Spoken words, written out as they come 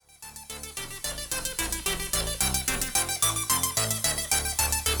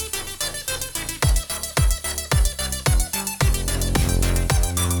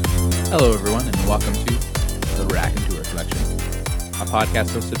Hello, everyone, and welcome to the Rack and Tour Collection, a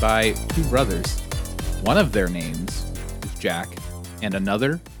podcast hosted by two brothers. One of their names is Jack, and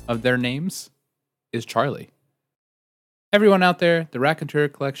another of their names is Charlie. Everyone out there, the Rack and Tour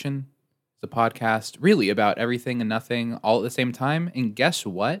Collection is a podcast really about everything and nothing all at the same time. And guess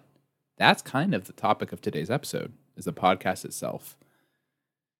what? That's kind of the topic of today's episode, is the podcast itself.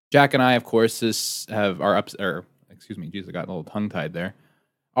 Jack and I, of course, have our geez, I got a little tongue-tied there.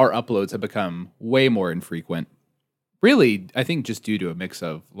 Our uploads have become way more infrequent. Really, I think just due to a mix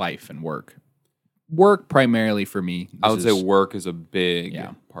of life and work. Work primarily for me. I would say work is a big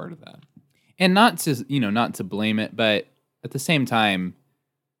part of that. And not to blame it, but at the same time,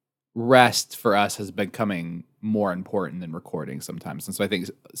 rest for us has been becoming more important than recording sometimes. And so I think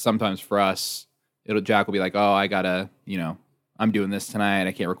sometimes for us, Jack will be like, oh, I gotta, I'm doing this tonight,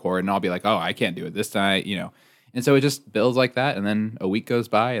 I can't record. And I'll be like, oh, I can't do it this night, And so it just builds like that, and then a week goes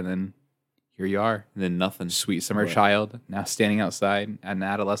by, and then here you are. And then nothing. Sweet summer child, now standing outside, an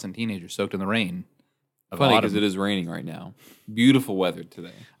adolescent teenager soaked in the rain. Funny, because it is raining right now. Beautiful weather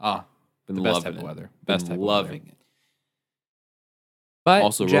today. Been the best type of weather. Best type loving it. But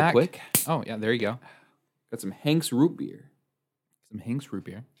also, Jack, real quick. Oh, yeah, there you go. Got some Hank's root beer. Some Hank's root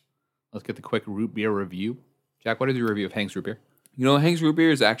beer. Let's get the quick root beer review. Jack, what is your review of Hank's root beer? Hank's root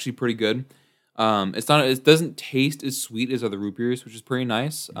beer is actually pretty good. It doesn't taste as sweet as other root beers, which is pretty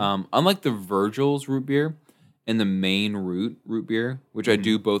nice. Unlike the Virgil's root beer and the Maine root beer, which I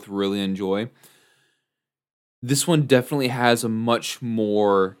do both really enjoy, this one definitely has a much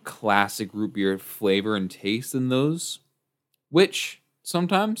more classic root beer flavor and taste than those, which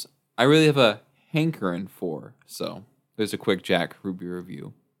sometimes I really have a hankering for. So there's a quick Jack root beer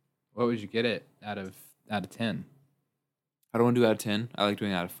review. What would you get it out of 10? I don't want to do out of 10. I like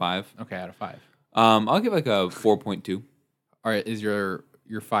doing out of 5. Okay, out of 5. I'll give like a 4.2. All right, is your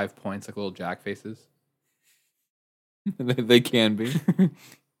 5 points like little Jack faces? They can be.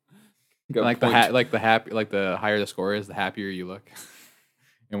 Like the higher the score is, the happier you look.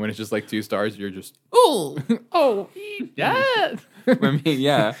 And when it's just like 2 stars, you're just eat that. I mean,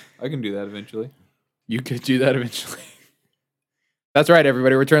 yeah, I can do that eventually. You could do that eventually. That's right,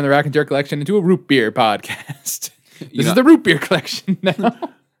 everybody. We're turning the Rack and Tour Collection into a root beer podcast. This is the root beer collection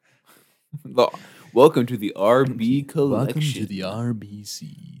now. Welcome to the RB collection. Welcome to the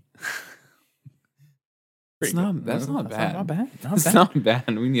RBC. That's not bad. Not bad. It's not bad.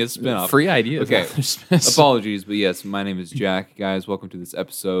 We need a spin-off. Free ideas. Okay. Apologies, but yes, my name is Jack. Guys, welcome to this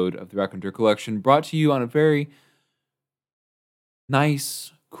episode of the Rack and Tour Collection, brought to you on a very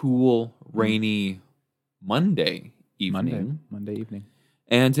nice, cool, rainy Monday evening. Monday evening.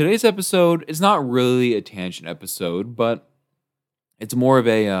 And today's episode is not really a tangent episode, but it's more of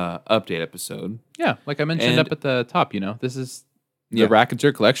a update episode. Yeah, like I mentioned up at the top, this is the Rack and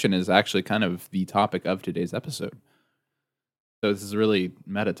Tour Collection is actually kind of the topic of today's episode. So this is a really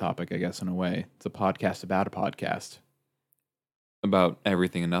meta topic, I guess, in a way. It's a podcast about a podcast. About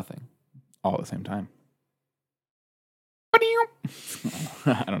everything and nothing. All at the same time.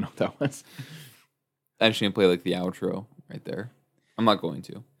 I don't know what that was. I actually gonna play like the outro right there. I'm not going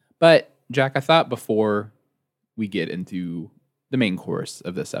to. But, Jack, I thought before we get into the main course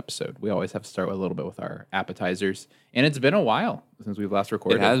of this episode, we always have to start with a little bit with our appetizers. And it's been a while since we've last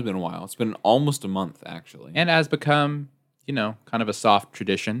recorded. It has been a while. It's been almost a month, actually. And has become, kind of a soft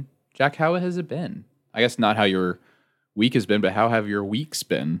tradition. Jack, how has it been? I guess not how your week has been, but how have your weeks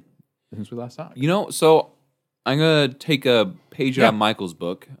been since we last talked? So I'm going to take a page out of Michael's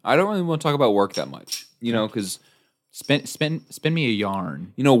book. I don't really want to talk about work that much, because... Spin me a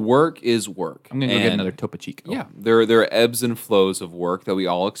yarn. Work is work. I'm gonna go get another Topo Chico. Yeah, there are ebbs and flows of work that we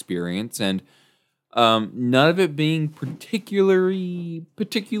all experience, and none of it being particularly,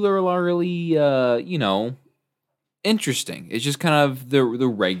 interesting. It's just kind of the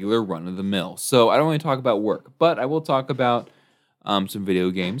regular run of the mill. So I don't want to talk about work, but I will talk about some video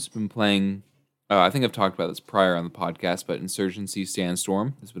games. Been playing. I think I've talked about this prior on the podcast, but Insurgency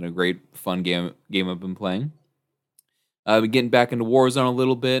Sandstorm has been a great, fun game I've been playing. Been getting back into Warzone a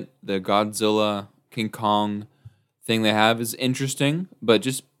little bit. The Godzilla, King Kong thing they have is interesting, but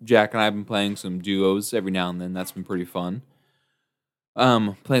just Jack and I have been playing some duos every now and then. That's been pretty fun.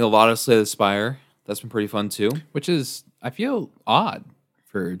 Playing a lot of Slay the Spire. That's been pretty fun too. Which is, I feel, odd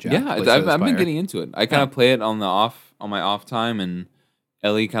for Jack. Yeah, I've been getting into it. I kind of play it on my off time, and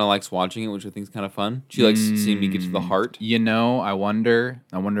Ellie kind of likes watching it, which I think is kind of fun. She likes seeing me get to the heart. I wonder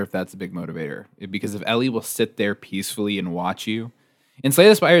if that's a big motivator. Because if Ellie will sit there peacefully and watch you, and Slay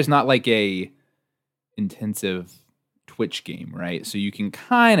the Spire is not like a intensive Twitch game, right? So you can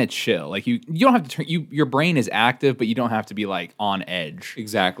kind of chill. Like you don't have to turn your brain is active, but you don't have to be like on edge.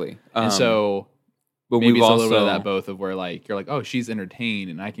 Exactly. And so but maybe we've it's a also little bit of that both of where like you're like, oh, she's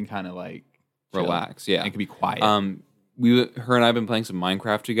entertained, and I can kind of like chill. relax. Yeah, And it can be quiet. Her and I have been playing some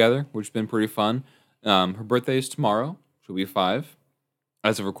Minecraft together, which has been pretty fun. Her birthday is tomorrow. She'll be 5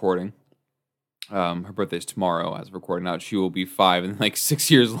 as of recording. Her birthday is tomorrow as of recording out. She will be 5, and like 6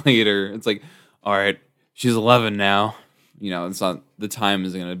 years later, it's like, all right, she's 11 now. You know, it's not, the time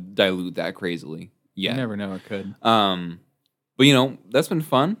isn't going to dilute that crazily yet. You never know, it could. But you know, that's been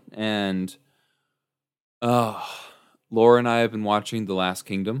fun. And Laura and I have been watching The Last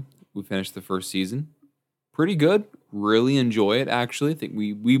Kingdom. We finished the first season. Pretty good. Really enjoy it, actually. I think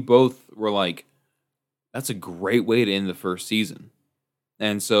we both were like, that's a great way to end the first season.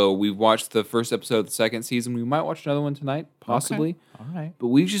 And so we've watched the first episode of the second season. We might watch another one tonight, possibly. Okay. All right. But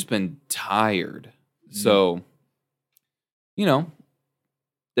we've just been tired. So, you know,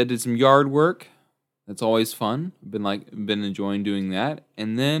 that did some yard work. That's always fun. Been enjoying doing that.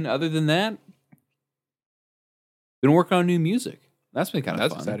 And then other than that, been working on new music. That's been kind of fun.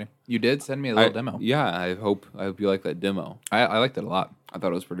 That's exciting. You did send me a little demo. Yeah, I hope you like that demo. I liked it a lot. I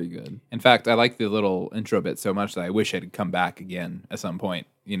thought it was pretty good. In fact, I liked the little intro bit so much that I wish it had come back again at some point.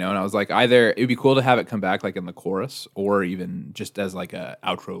 You know, and I was like, either it would be cool to have it come back like in the chorus, or even just as like a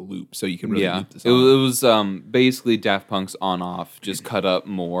outro loop, so you can really loop the It song. was basically Daft Punk's On Off, just cut up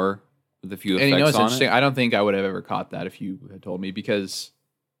more with a few effects And you know what's on interesting? it. I don't think I would have ever caught that if you had told me, because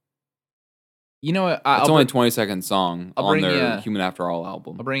you know what? It's only a 20-second song I'll on bring their you- Human After All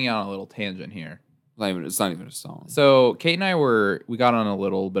album. I'll bring you on a little tangent here. It's not even a song. So Kate and I we got on a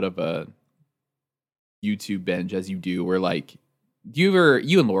little bit of a YouTube binge, as you do, where like, you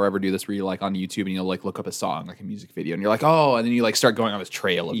and Laura ever do this where you're like on YouTube and you'll like look up a song, like a music video, and you're like, oh, and then you like start going on this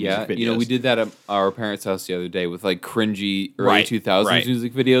trail of music videos. You know, we did that at our parents' house the other day with like cringy early Right, 2000s right.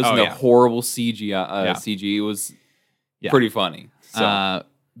 music videos and Oh, the yeah. horrible CG. It was pretty funny. So.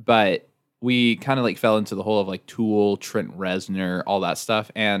 But we kind of like fell into the whole of like Tool, Trent Reznor, all that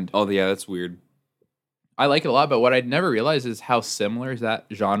stuff, and Oh yeah, that's weird. I like it a lot. But what I'd never realized is how similar that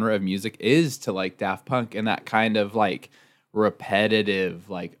genre of music is to like Daft Punk, and that kind of like repetitive,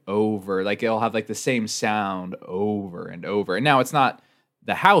 like over, like it'll have like the same sound over and over. And now it's not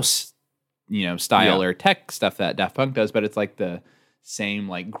the house, style or tech stuff that Daft Punk does, but it's like the same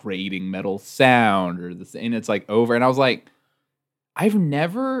like grating metal sound and it's like over. And I was like,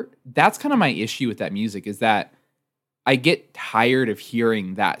 that's kind of my issue with that music, is that I get tired of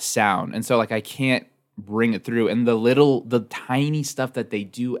hearing that sound. And so like I can't bring it through. And the tiny stuff that they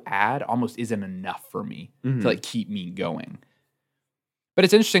do add almost isn't enough for me to like keep me going. But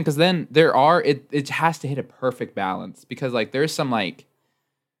it's interesting because then it has to hit a perfect balance, because like there's some like,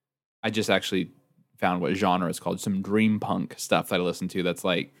 I just actually found what genre is called, some dream punk stuff that I listen to that's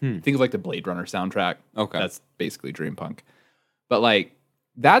like things like the Blade Runner soundtrack. Okay. That's basically dream punk. But like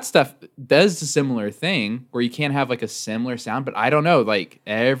that stuff does a similar thing where you can't have like a similar sound, but I don't know, like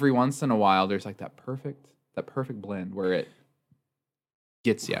every once in a while there's like that perfect blend where it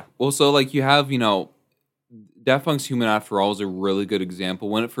gets you. Well, so like you have, Daft Punk's Human After All is a really good example.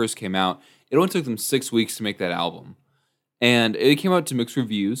 When it first came out, it only took them 6 weeks to make that album. And it came out to mixed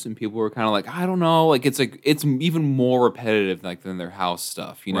reviews, and people were kind of like, I don't know, like it's even more repetitive than their house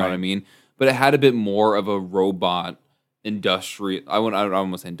stuff, you know what I mean? But it had a bit more of a robot industrial, I don't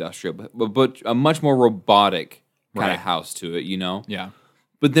almost say industrial, but a much more robotic kind of house to it, Yeah.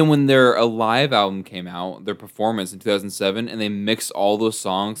 But then when their Alive album came out, their performance in 2007, and they mixed all those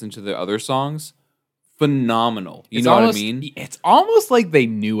songs into their other songs, phenomenal. You know what I mean? It's almost like they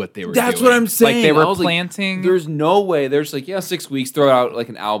knew what they were doing. That's what I'm saying. Like they were I was like, planting. there's no way. They're just like, 6 weeks, throw out like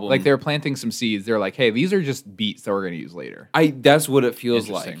an album. like they were planting some seeds. They're like, hey, these are just beats that we're going to use later. That's what it feels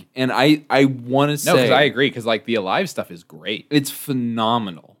like. Interesting. And I want to say. No, because I agree. Because like the Alive stuff is great. It's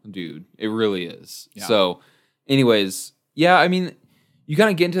phenomenal, dude. It really is. Yeah. So, anyways, yeah, I mean, you kind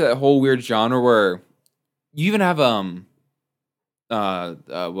of get into that whole weird genre where you even have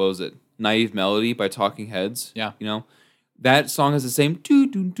what was it? Naive Melody by Talking Heads. Yeah. That song has the same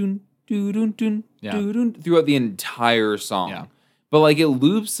doo-dun-dun, doo-dun-dun, Yeah. doo-dun throughout the entire song. Yeah. But like it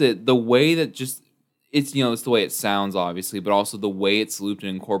loops it the way that just it's it's the way it sounds obviously, but also the way it's looped and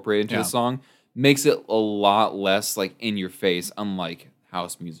incorporated into the song makes it a lot less like in your face, unlike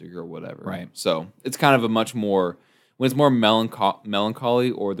house music or whatever. Right. So it's kind of a much more when it's more melancholy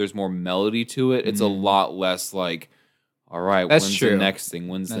or there's more melody to it, it's a lot less like, all right, That's when's true. the next thing?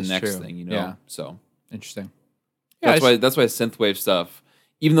 When's That's the next true. thing? Yeah. So Interesting. Yeah, that's why synthwave stuff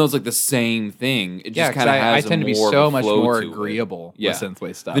even though it's like the same thing, it Yeah, just 'cause kind of has I tend to be more of so a much flow more to it. agreeable Yeah. with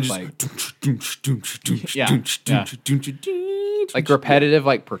synthwave stuff. They're just Like repetitive,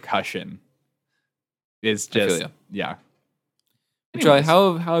 like percussion is I feel just ya. yeah. Charlie,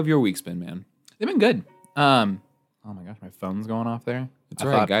 Anyways, how have your weeks been, man? they've been good. Oh my gosh, my phone's going off there. It's all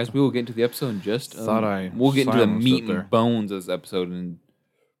right, guys. We will get into the episode in just. We'll get into the silenced meat it there. and bones of this episode. And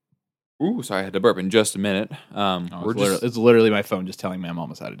ooh, sorry, I had to burp in just a minute. Oh, it's literally my phone just telling me I'm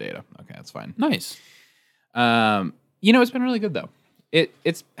almost out of data. Okay, that's fine. nice. It's been really good though.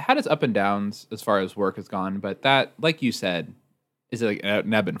 It's had its up and downs as far as work has gone, but that, like you said, is like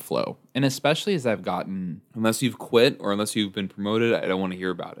an ebb and flow. And especially as I've gotten Unless you've quit or unless you've been promoted, I don't want to hear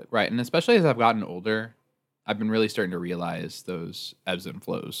about it. right, and especially as I've gotten older, I've been really starting to realize those ebbs and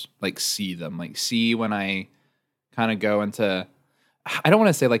flows, like see them, like see when I kind of go into, I don't want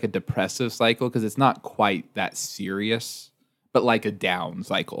to say like a depressive cycle because it's not quite that serious, but like a down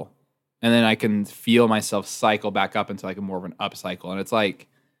cycle. And then I can feel myself cycle back up into like a more of an up cycle. And it's like,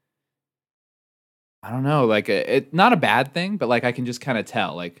 I don't know, like it not a bad thing, but like I can just kind of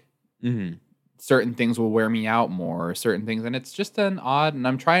tell like Mm-hmm. certain things will wear me out more, or certain things. And it's just an odd, and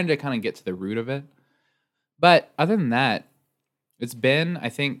I'm trying to kind of get to the root of it. But other than that, it's been, I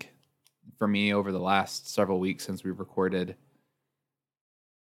think, for me over the last several weeks since we've recorded,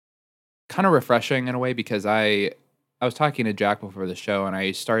 kind of refreshing in a way because I was talking to Jack before the show, and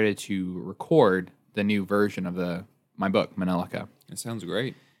I started to record the new version of my book, Manelica. It sounds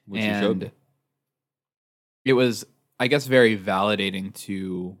great. What you showed me. And it was, I guess, very validating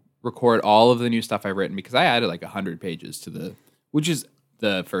to record all of the new stuff I've written because I added like 100 pages to Which is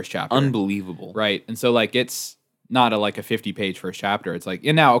the first chapter. unbelievable. Right. And so like it's not like a 50-page first chapter. It's like,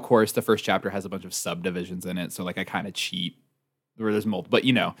 and now of course the first chapter has a bunch of subdivisions in it. So like I kind of cheat where there's multiple, but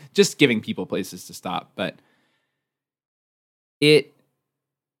just giving people places to stop. But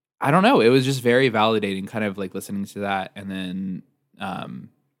I don't know. It was just very validating kind of like listening to that. And then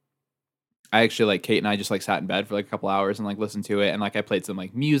I actually like Kate and I just like sat in bed for like a couple hours and like listened to it. And like I played some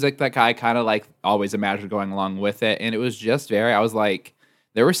like music that I kind of like always imagined going along with it. And it was just I was like,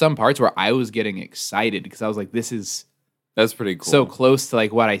 there were some parts where I was getting excited because I was like, this is That's pretty cool. so close to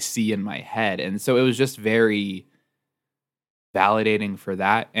like what I see in my head. And so it was just very validating for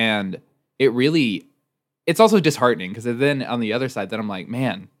that. And it's also disheartening because then on the other side, then I'm like,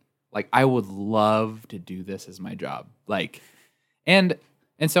 man, like I would love to do this as my job. Like, and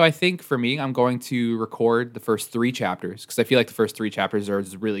so I think for me, I'm going to record the first 3 chapters because I feel like the first 3 chapters are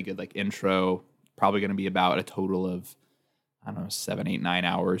just really good, like intro, probably going to be about a total of, I don't know, 7, 8, 9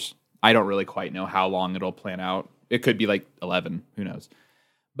 hours. I don't really quite know how long it'll plan out. It could be like 11, who knows?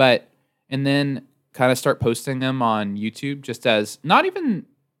 And then kind of start posting them on YouTube just as, not even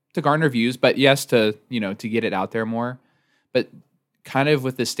to garner views, but yes, to get it out there more. But kind of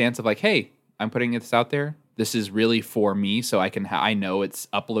with this stance of like, hey, I'm putting this out there. This is really for me, so I know it's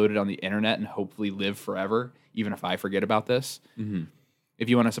uploaded on the internet and hopefully live forever, even if I forget about this. Mm-hmm. If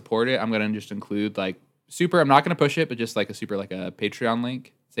you want to support it, I'm going to just include like I'm not going to push it, but just like a Patreon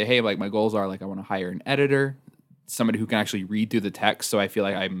link. Say, hey, like my goals are like I want to hire an editor, somebody who can actually read through the text, so I feel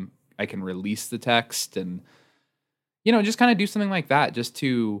like I can release the text and just kind of do something like that, just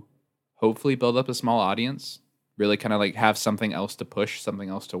to hopefully build up a small audience. Really kind of like have something else to push, something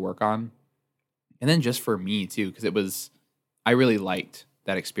else to work on. And then just for me too, because I really liked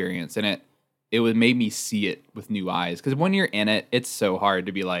that experience, and it would made me see it with new eyes. Because when you're in it, it's so hard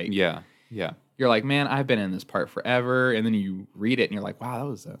to be like, Yeah. you're like, man, I've been in this part forever, and then you read it and you're like, wow, that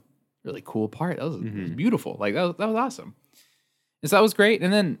was a really cool part. That was beautiful. Like that was awesome. And so that was great.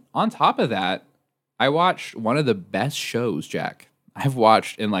 And then on top of that, I watched one of the best shows, Jack, I've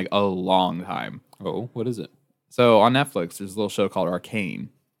watched in like a long time. Oh, what is it? So on Netflix, there's a little show called Arcane.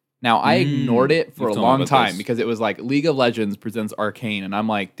 Now, I ignored it for a You've told me long about time this. because it was like League of Legends presents Arcane, and I'm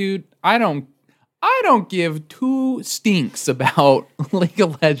like, dude, I don't give 2 stinks about League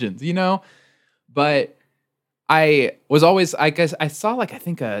of Legends, But I was always, I guess, I saw like I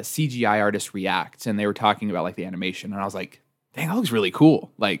think a CGI artist react, and they were talking about like the animation, and I was like, dang, that looks really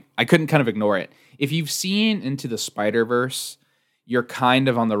cool. Like I couldn't kind of ignore it. If you've seen Into the Spider-Verse, you're kind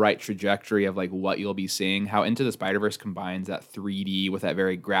of on the right trajectory of like what you'll be seeing. How Into the Spider-Verse combines that 3D with that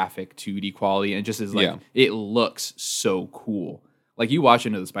very graphic 2D quality, and it just is like it looks so cool. Like you watch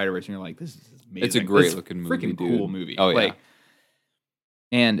Into the Spider-Verse and you're like, this is amazing. It's a great looking movie, freaking dude. cool movie. Oh, yeah. Like,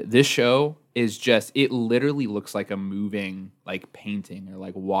 and this show is just, it literally looks like a moving like painting or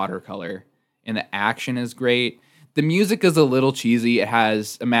like watercolor, and the action is great. The music is a little cheesy. It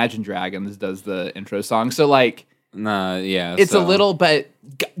has Imagine Dragons does the intro song, so like. Nah, yeah. It's a little, but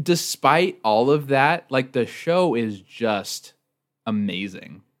despite all of that, like the show is just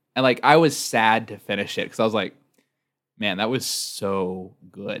amazing. And like I was sad to finish it because I was like, man, that was so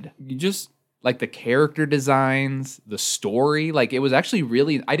good. You just Like the character designs, the story, like it was actually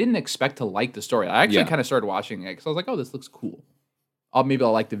really. I didn't expect to like the story. I actually Yeah. kind of started watching it because I was like, oh, this looks cool. Maybe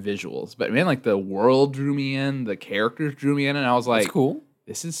I'll like the visuals, but man, like the world drew me in, the characters drew me in, and I was like, that's cool.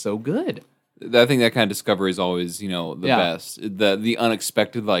 this is so good. I think that kind of discovery is always, the Yeah. best. The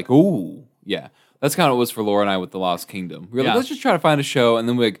unexpected, like, ooh, yeah. That's kind of what it was for Laura and I with The Lost Kingdom. We were Yeah. like, let's just try to find a show, and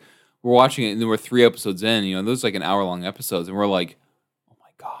then we're watching it, and then we're 3 episodes in, those like an hour-long episodes, and we're like, oh my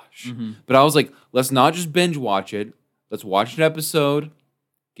gosh. Mm-hmm. But I was like, let's not just binge watch it. Let's watch an episode,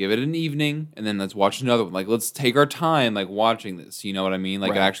 give it an evening, and then let's watch another one. Like, let's take our time, like, watching this. You know what I mean?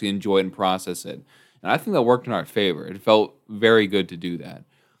 Like, Right. actually enjoy it and process it. And I think that worked in our favor. It felt very good to do that.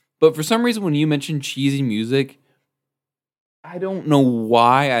 But for some reason, when you mentioned cheesy music, I don't know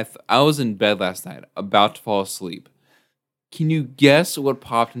why. I was in bed last night, about to fall asleep. Can you guess what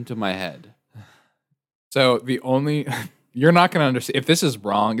popped into my head? So the only you're not gonna understand if this is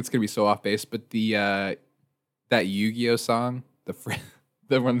wrong. It's gonna be so off base. But the that Yu-Gi-Oh song,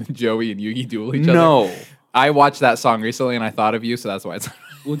 the one that Joey and Yugi duel each other. No. I watched that song recently and I thought of you, so that's why it's.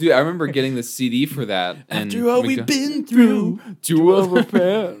 Well, dude, I remember getting the CD for that. And After all we've been through, two of a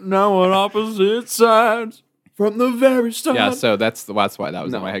pair, now on opposite sides from the very start. Yeah, so that's why that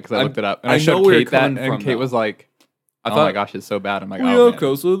was No, in my head because I I- looked it up and I I know showed where you're Kate that, coming and from, Kate though. was like, I "Oh thought my gosh, it's so bad." I'm like, we "Oh are man."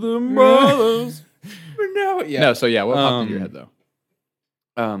 closer than brothers. But now, yeah. No, so yeah, what popped into your head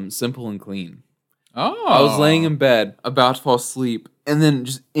though? Simple and Clean. Oh, I was laying in bed, about to fall asleep, and then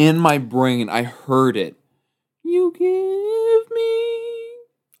just in my brain, I heard it. You give me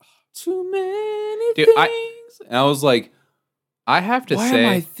too many Dude, things. And I was like, I have to why say, am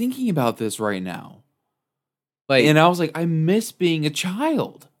I thinking about this right now? like, And I was like, I miss being a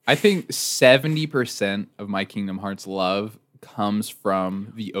child. I think 70% of my Kingdom Hearts love comes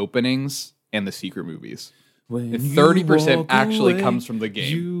from the openings and the secret movies. When And you 30% walk actually away, comes from the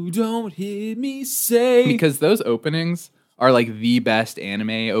game. You don't hear me say. Because those openings are like the best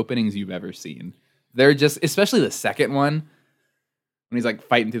anime openings you've ever seen. They're just, especially the second one, when he's like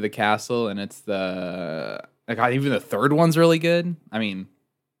fighting through the castle, and it's even the third one's really good. I mean,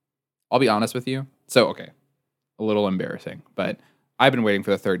 I'll be honest with you. So, okay, a little embarrassing, but I've been waiting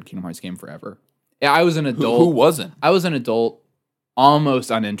for the third Kingdom Hearts game forever. Yeah, I was an adult. Who wasn't? I was an adult, almost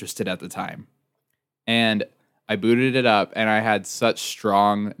uninterested at the time. And I booted it up and I had such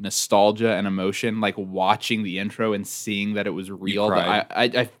strong nostalgia and emotion, like watching the intro and seeing that it was real. That I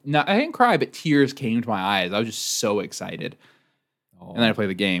didn't cry, but tears came to my eyes. I was just so excited. Oh. And then I played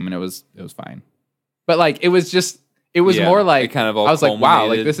the game and it was fine. But like it was Yeah, more it like kind of all I was like, wow, like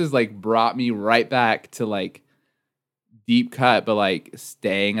culminated. this is like brought me right back to like deep cut, but like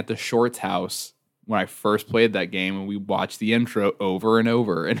staying at the Shorts house when I first played that game and we watched the intro over and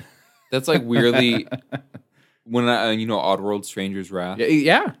over. And That's like weirdly when I, Oddworld Stranger's Wrath.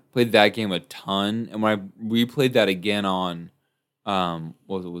 yeah. Played that game a ton, and when I replayed that again on,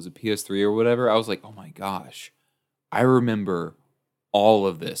 was it PS3 or whatever? I was like, oh my gosh, I remember all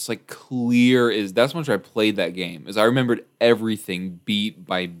of this. Like that's how much I played that game. Is I remembered everything beat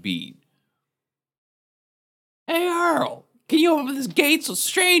by beat. Hey Earl, can you open this gate so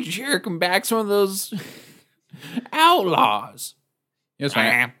strangers here come back? Some of those outlaws. It was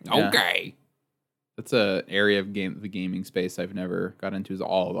fine. Yeah. Okay. That's a area of the gaming space I've never got into is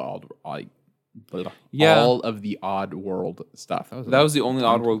all of the odd world stuff. That was the only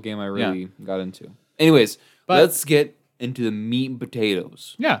Oddworld game I really got into. Anyways, let's get into the meat and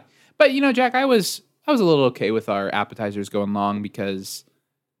potatoes. Yeah. But Jack, I was a little okay with our appetizers going long because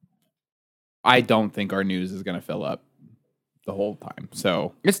I don't think our news is going to fill up the whole time.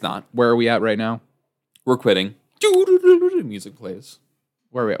 So It's not. where are we at right now? We're quitting. Music plays.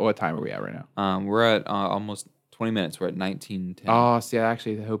 Where are we at? What time are we at right now? We're at almost 20 minutes. We're at 19:10. Oh, see, I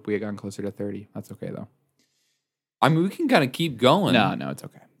actually hope we had gotten closer to 30. That's okay, though. I mean, we can kind of keep going. No, it's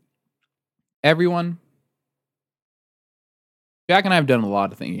okay. Everyone, Jack and I have done a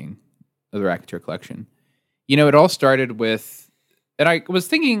lot of thinking of the Racketeer collection. It all started with, and I was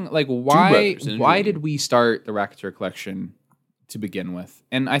thinking, like, why did we start the Racketeer collection to begin with?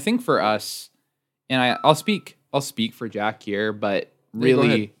 And I think for us, and I'll speak for Jack here, but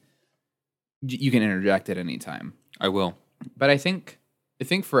really, you can interject at any time. I will. But I think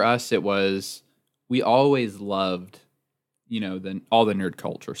for us it was we always loved, all the nerd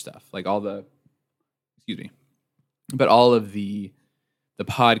culture stuff, like all of the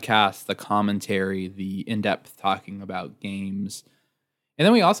podcasts, the commentary, the in-depth talking about games. And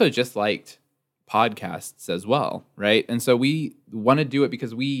then we also just liked podcasts as well, right? And so we want to do it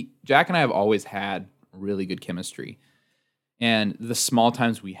because Jack and I have always had really good chemistry. And the small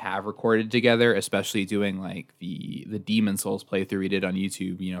times we have recorded together, especially doing like the Demon Souls playthrough we did on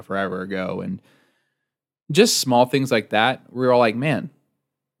YouTube, forever ago, and just small things like that, we were all like, man,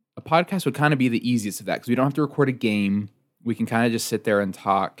 a podcast would kind of be the easiest of that because we don't have to record a game. We can kind of just sit there and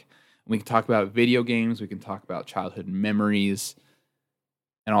talk. We can talk about video games. We can talk about childhood memories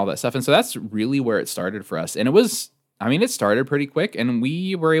and all that stuff. And so that's really where it started for us. And it started pretty quick, and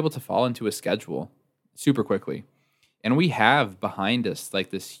we were able to fall into a schedule super quickly. And we have behind us like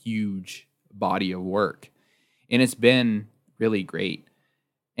this huge body of work. And it's been really great.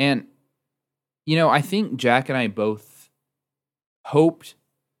 And, I think Jack and I both hoped,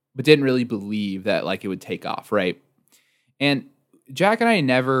 but didn't really believe that like it would take off, right? And Jack and I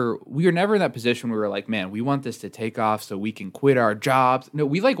we were never in that position where we were like, man, we want this to take off so we can quit our jobs. No,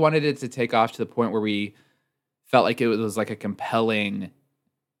 we like wanted it to take off to the point where we felt like it was like a compelling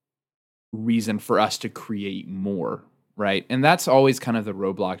reason for us to create more, right? And that's always kind of the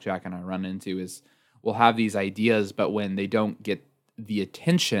roadblock Jack and I run into is we'll have these ideas, but when they don't get the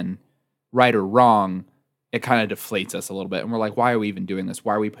attention, right or wrong, it kind of deflates us a little bit. And we're like, why are we even doing this?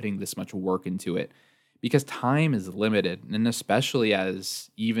 Why are we putting this much work into it? Because time is limited. And especially as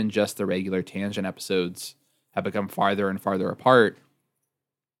even just the regular tangent episodes have become farther and farther apart,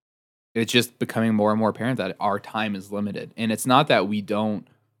 it's just becoming more and more apparent that our time is limited. And it's not that we don't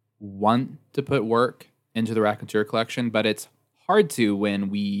want to put work into the Raconteur collection, but it's hard to when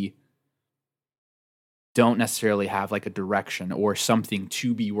we don't necessarily have like a direction or something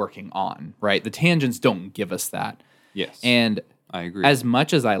to be working on, right? The tangents don't give us that. Yes. And I agree. As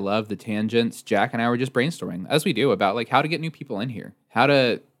much as I love the tangents, Jack and I were just brainstorming, as we do, about like how to get new people in here, how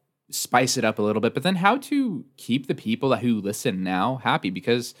to spice it up a little bit, but then how to keep the people who listen now happy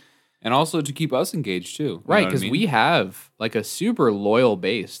and also to keep us engaged too. Right, because we have like a super loyal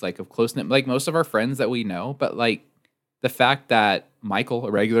base, like of close-knit, like most of our friends that we know, but like the fact that Michael,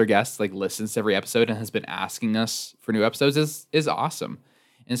 a regular guest, like listens to every episode and has been asking us for new episodes is awesome.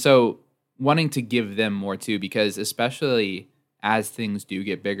 And so wanting to give them more too, because especially as things do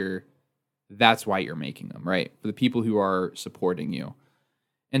get bigger, that's why you're making them, right? For the people who are supporting you.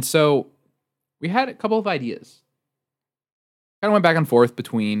 And so we had a couple of ideas. Kind of went back and forth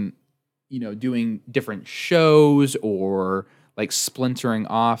between, doing different shows or like splintering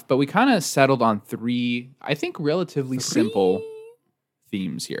off, but we kind of settled on three, I think, relatively simple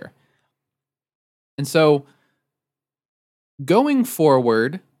themes here. And so going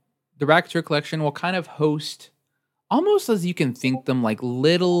forward, the Raconteur collection will kind of host almost as you can think them like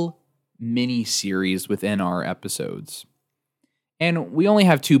little mini series within our episodes. And we only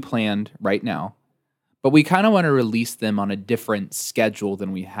have 2 planned right now, but we kind of want to release them on a different schedule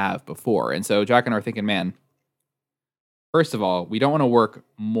than we have before. And so Jack and I are thinking, man, first of all, we don't want to work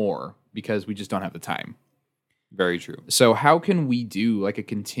more because we just don't have the time. Very true. So how can we do like a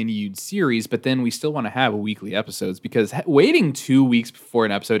continued series, but then we still want to have weekly episodes? Because waiting 2 weeks before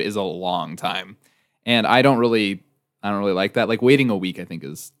an episode is a long time. And I don't really like that. Like waiting a week, I think,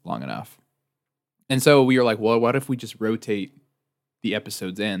 is long enough. And so we were like, well, what if we just rotate the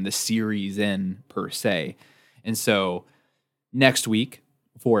episodes in, the series in per se? And so next week,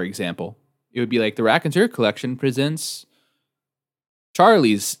 for example, it would be like the Raconteur collection presents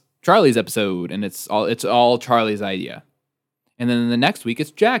Charlie's episode, and it's all Charlie's idea. And then the next week,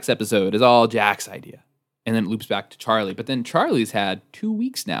 it's Jack's episode, is all Jack's idea. And then it loops back to Charlie. But then Charlie's had 2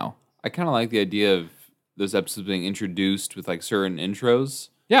 weeks now. I kind of like the idea of those episodes being introduced with like certain intros,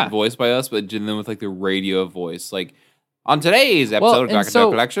 yeah, voiced by us, but then with like the radio voice, like on today's episode of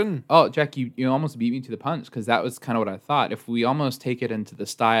Raconteur Collection. Oh, Jack, you almost beat me to the punch, because that was kind of what I thought. If we almost take it into the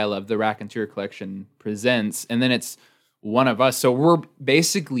style of the Raconteur collection presents, and then it's one of us, so we're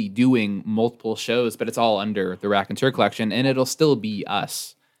basically doing multiple shows, but it's all under the Raconteur collection, and it'll still be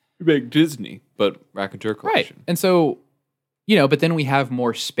us. Big Disney, but Raconteur collection, right? And so, but then we have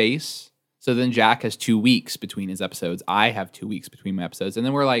more space. So then Jack has 2 weeks between his episodes. I have 2 weeks between my episodes. And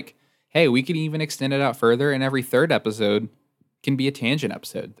then we're like, hey, we can even extend it out further. And every third episode can be a tangent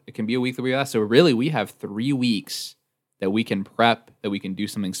episode. It can be a week that we last. So really, we have 3 weeks that we can prep, that we can do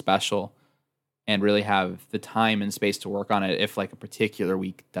something special, and really have the time and space to work on it if like a particular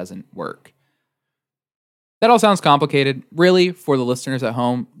week doesn't work. That all sounds complicated. Really, for the listeners at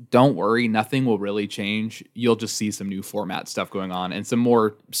home, don't worry. Nothing will really change. You'll just see some new format stuff going on and some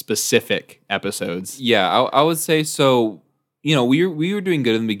more specific episodes. Yeah, I would say so. We were doing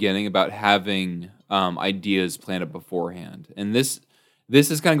good in the beginning about having ideas planned up beforehand. And this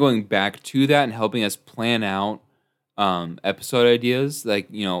is kind of going back to that and helping us plan out episode ideas, like,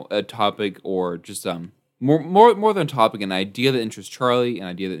 a topic or just more than a topic, an idea that interests Charlie, an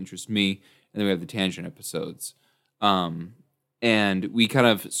idea that interests me. And then we have the tangent episodes. and we kind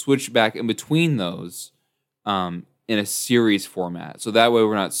of switch back in between those in a series format. So that way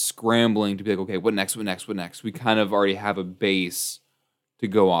we're not scrambling to be like, okay, what next, what next, what next? We kind of already have a base to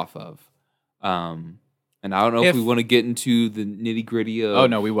go off of. And I don't know if we want to get into the nitty gritty of... Oh,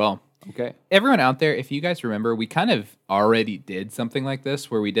 no, we will. Okay. Everyone out there, if you guys remember, we kind of already did something like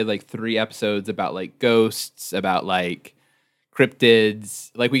this where we did like 3 episodes about like ghosts, about like cryptids.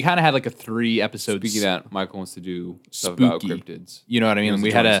 Like we kind of had like a 3 episodes. Speaking of that, Michael wants to do stuff about cryptids. You know what I mean?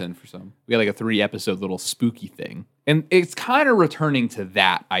 We had like a 3 episode little spooky thing. And it's kind of returning to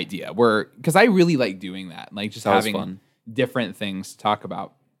that idea where, because I really like doing that, like just having fun. Different things to talk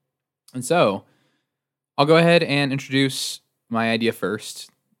about. And so I'll go ahead and introduce my idea first,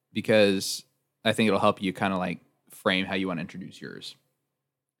 because I think it'll help you kind of like frame how you want to introduce yours.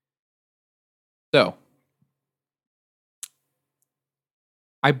 So,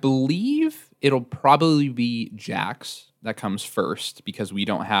 I believe it'll probably be Jack's that comes first, because we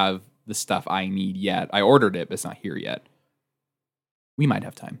don't have the stuff I need yet. I ordered it, but it's not here yet. We might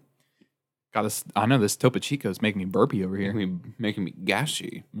have time. God, I know this Topo Chico is making me burpy over here. Making me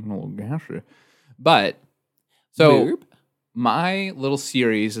gashy. A little gashy. But, so... my little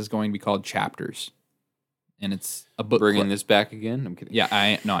series is going to be called Chapters, and it's a book. Bringing this back again? I'm kidding. Yeah,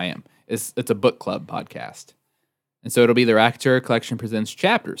 I am. It's a book club podcast, and so it'll be the Raconteur Collection presents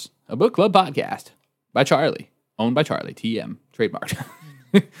Chapters, a book club podcast by Charlie, owned by Charlie. TM trademarked.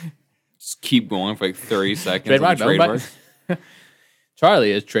 Just keep going for like 30 seconds. Trademark.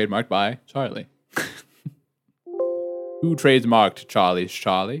 Charlie is trademarked by Charlie. Who trademarked Charlie's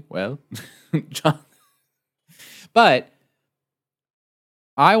Charlie? Well, but.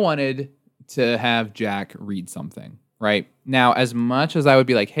 I wanted to have Jack read something, right? Now, as much as I would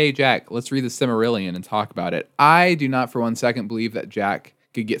be like, hey, Jack, let's read the Silmarillion and talk about it, I do not for one second believe that Jack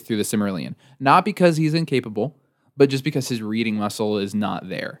could get through the Silmarillion. Not because he's incapable, but just because his reading muscle is not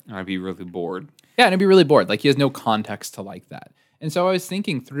there. I'd be really bored. Yeah, and I'd be really bored. Like, he has no context to like that. And so I was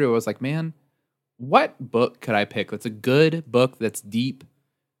thinking through, I was like, man, what book could I pick that's a good book that's deep,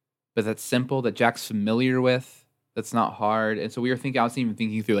 but that's simple, that Jack's familiar with? That's not hard. And so I was even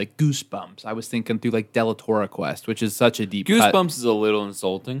thinking through like Goosebumps. I was thinking through like Delatora Quest, which is such a deep Goosebumps is a little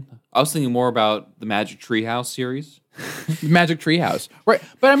insulting. I was thinking more about the Magic Treehouse series. Magic Treehouse. Right.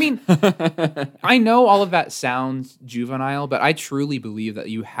 But I mean, I know all of that sounds juvenile, but I truly believe that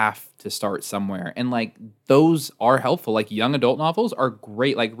you have to start somewhere. And like those are helpful. Like young adult novels are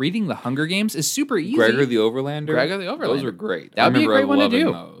great. Like reading The Hunger Games is super easy. Gregor the Overlander. Those are great. That would be a great one to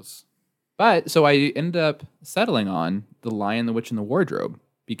do. Those. But so I ended up settling on The Lion, the Witch, and the Wardrobe,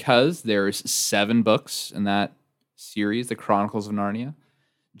 because there's 7 books in that series, The Chronicles of Narnia.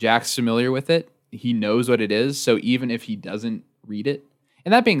 Jack's familiar with it. He knows what it is. So even if he doesn't read it,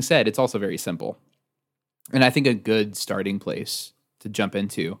 and that being said, it's also very simple. And I think a good starting place to jump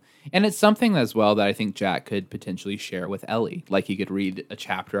into. And it's something as well that I think Jack could potentially share with Ellie. Like he could read a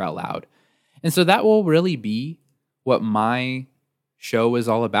chapter out loud. And so that will really be what my show is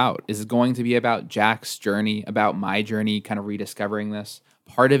all about. Is going to be about Jack's journey, about my journey, kind of rediscovering this.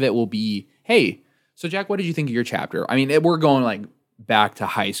 Part of it will be, hey, so Jack, what did you think of your chapter? I mean, we're going like back to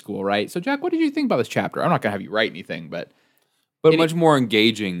high school, right? So Jack, what did you think about this chapter? I'm not gonna have you write anything, but much more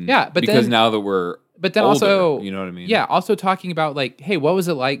engaging. Yeah, but because then, now that we're but then older, also, you know what I mean? Yeah, also talking about like, hey, what was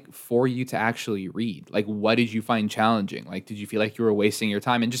it like for you to actually read? Like, what did you find challenging? Like, did you feel like you were wasting your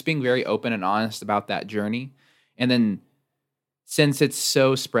time? And just being very open and honest about that journey. And then, since it's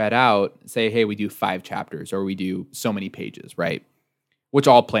so spread out, say, hey, we do 5 chapters or we do so many pages, right? Which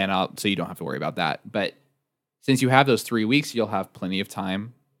I'll plan out so you don't have to worry about that. But since you have those 3 weeks, you'll have plenty of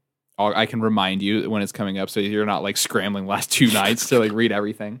time. I can remind you when it's coming up so you're not like scrambling last 2 nights to like read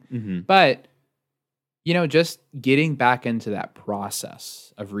everything. Mm-hmm. But, you know, just getting back into that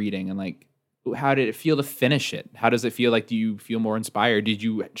process of reading and like, how did it feel to finish it? How does it feel? Like, do you feel more inspired? Did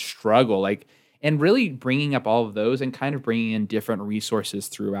you struggle? Like, and really bringing up all of those and kind of bringing in different resources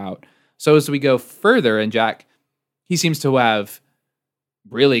throughout. So as we go further, and Jack, he seems to have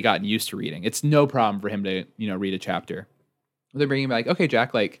really gotten used to reading. It's no problem for him to, read a chapter. They're bringing back, okay,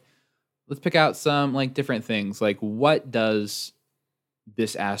 Jack, like, let's pick out some like different things. Like, what does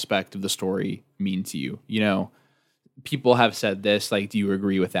this aspect of the story mean to you? You know, people have said this, like, do you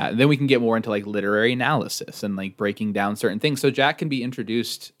agree with that? And then we can get more into like literary analysis and like breaking down certain things. So Jack can be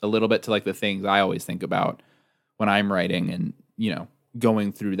introduced a little bit to like the things I always think about when I'm writing and,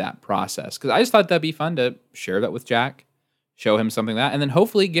 going through that process. Cause I just thought that'd be fun to share that with Jack, show him something and then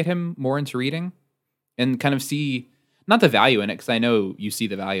hopefully get him more into reading and kind of see not the value in it. Cause I know you see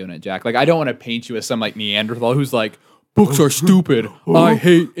the value in it, Jack. Like, I don't want to paint you as some like Neanderthal who's like, books are stupid. I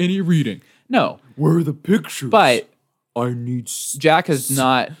hate any reading. No. Where are the pictures? But I need Jack has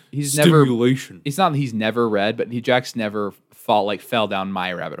not. He's never. stimulation. It's not that he's never read, but Jack's never fell down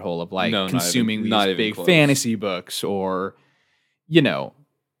my rabbit hole of like No, consuming not these even big close. fantasy books or, you know,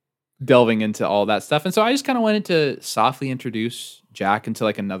 delving into all that stuff. And so I just kind of wanted to softly introduce Jack into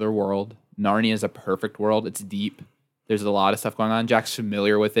like another world. Narnia is a perfect world. It's deep. There's a lot of stuff going on. Jack's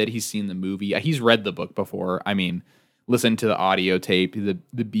familiar with it. He's seen the movie. He's read the book before. I mean, listen to the audio tape, the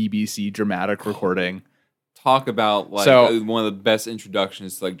BBC dramatic recording. Talk about like one of the best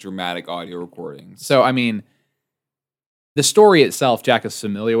introductions to like dramatic audio recordings. So, I mean, the story itself, Jack is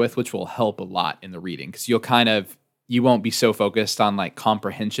familiar with, which will help a lot in the reading because you won't be so focused on like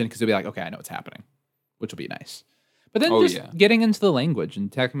comprehension because you'll be like, okay, I know what's happening, which will be nice. But then getting into the language and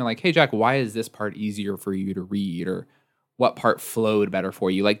telling me like, hey, Jack, why is this part easier for you to read or what part flowed better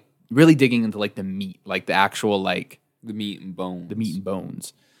for you? Like really digging into like the meat, like the actual like the meat and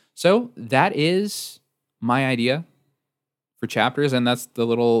bones. So that is my idea for chapters, and that's the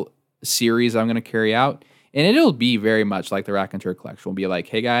little series I'm going to carry out. And it'll be very much like the Raconteur Collection. We'll be like,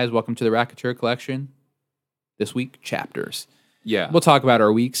 hey guys, welcome to the Raconteur Collection. This week, chapters. Yeah. We'll talk about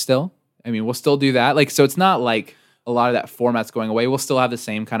our week still. I mean, we'll still do that. Like, so it's not like a lot of that format's going away. We'll still have the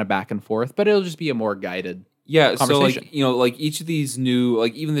same kind of back and forth, but it'll just be a more guided conversation. So like, like each of these new,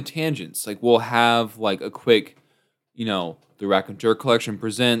 like even the tangents, like we'll have like a quick, the Raconteur Collection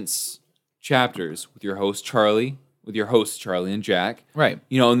presents chapters with your host Charlie and Jack. Right.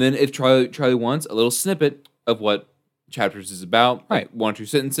 And then if Charlie wants a little snippet of what chapters is about, right, like 1 or 2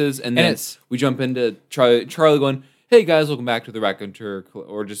 sentences, and then we jump into Charlie going, hey guys, welcome back to the Raconteur,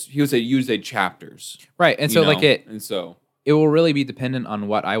 or just he would say chapters. Right. And so it will really be dependent on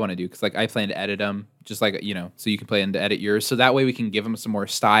what I want to do because like I plan to edit them just like, so you can plan to edit yours. So that way we can give them some more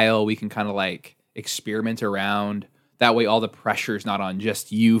style. We can kind of like experiment around. That way all the pressure is not on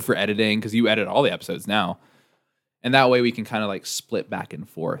just you for editing because you edit all the episodes now. And that way we can kind of like split back and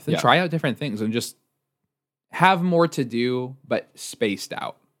forth and try out different things and just have more to do, but spaced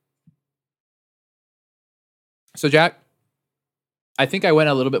out. So Jack, I think I went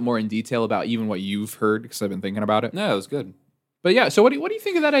a little bit more in detail about even what you've heard because I've been thinking about it. No, it was good. But yeah, so what do you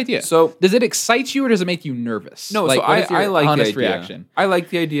think of that idea? So does it excite you or does it make you nervous? No, like, so I like honest the idea. reaction. I like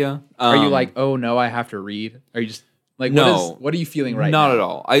the idea. Are you like, oh no, I have to read? Are you just like, no? What are you feeling right now? Not at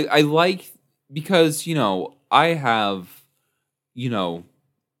all. I like because I have,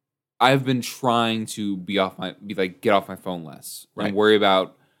 I've been trying to get off my phone less and worry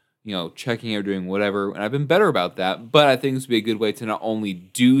about, checking or doing whatever. And I've been better about that. But I think this would be a good way to not only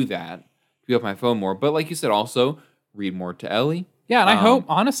do that, to be off my phone more, but like you said, also read more to Ellie. Yeah, and I hope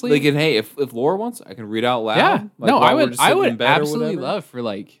honestly, like, and hey, if Laura wants, I can read out loud. Yeah, like, no, I would absolutely love for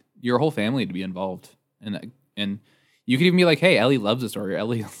like your whole family to be involved, and you could even be like, hey, Ellie loves the story. Or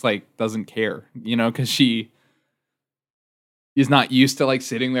Ellie like doesn't care, because she is not used to like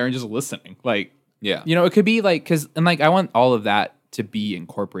sitting there and just listening. Like, yeah, it could be like I want all of that to be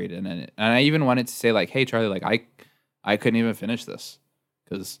incorporated in it, and I even wanted to say like, hey, Charlie, like I couldn't even finish this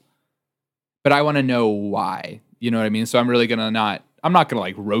but I want to know why. You know what I mean? So I'm really I'm not gonna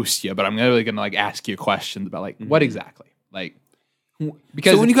like roast you, but I'm really gonna like ask you questions about like what exactly, like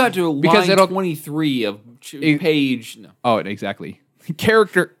because when you got to line 23 of page, no. Oh, exactly.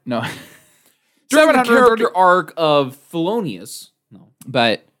 Character, no. During the character arc of Thelonious, no.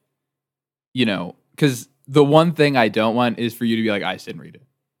 But because the one thing I don't want is for you to be like, I just didn't read it.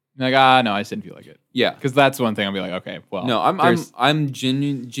 Like, no, I just didn't feel like it. Yeah, because that's one thing I'll be like, okay, well, no, I'm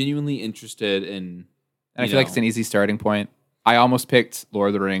genuinely interested in. And I feel like it's an easy starting point. I almost picked Lord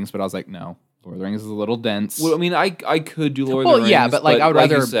of the Rings, but I was like, no, Lord of the Rings is a little dense. Well, I mean, I could do Lord of the Rings. Well, yeah, but like I would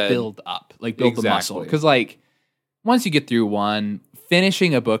rather build up, like build the muscle. Because like once you get through one,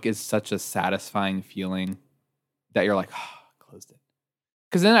 finishing a book is such a satisfying feeling that you're like, closed it.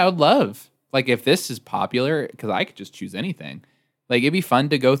 Because then I would love, like if this is popular, because I could just choose anything. Like it'd be fun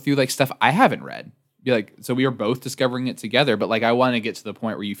to go through like stuff I haven't read. Be like, so we are both discovering it together, but like I want to get to the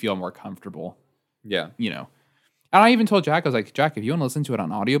point where you feel more comfortable. Yeah. And I even told Jack, I was like, Jack, if you want to listen to it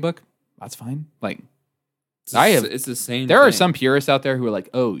on audiobook, that's fine. Like, it's the same There thing. are some purists out there who are like,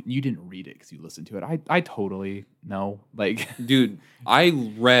 oh, you didn't read it because you listened to it. I totally know. Like, dude, I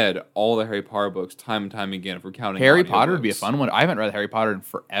read all the Harry Potter books time and time again if we're counting Harry Potter would be a fun one. I haven't read Harry Potter in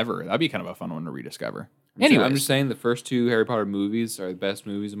forever. That'd be kind of a fun one to rediscover. Anyway, I'm just saying the first 2 Harry Potter movies are the best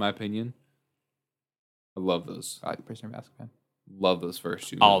movies in my opinion. I love those. Prisoner of Azkaban. Love those first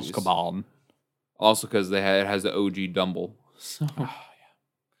 2 movies. Azkaban. Also, because it has the OG Dumble. So,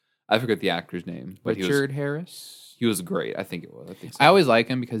 I forget the actor's name. But Richard Harris. He was great. I think it was. I always like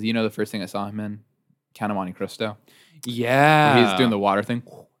him because the first thing I saw him in, Count of Monte Cristo. Yeah, he's doing the water thing,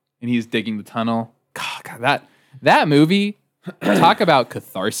 and he's digging the tunnel. God, That movie, talk about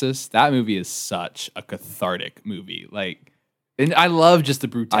catharsis. That movie is such a cathartic movie. Like, and I love just the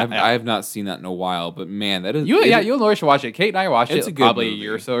brutality. I have not seen that in a while, but man, that is You and Laura should watch it. Kate and I watched It's it a good probably a movie.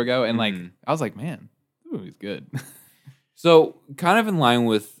 year or so ago, and like Mhm. I was like, man, this movie's good. So, kind of in line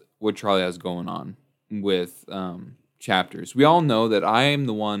with what Charlie has going on with chapters, we all know that I am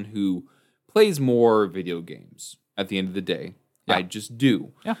the one who plays more video games at the end of the day. Yeah. I just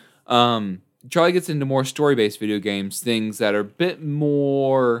do. Yeah. Charlie gets into more story-based video games, things that are a bit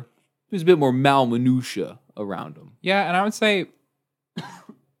more, there's a bit more minutia around them. Yeah, and I would say,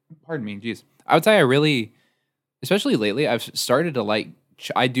 pardon me, geez, I would say I really, especially lately, I've started to like.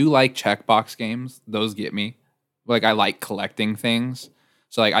 I do like checkbox games; those get me. Like I like collecting things,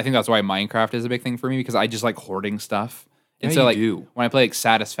 so like I think that's why Minecraft is a big thing for me because I just like hoarding stuff. And Yeah, so you like do. when I play like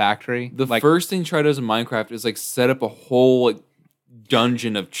Satisfactory, The like first thing Charlie does in Minecraft is like set up a whole like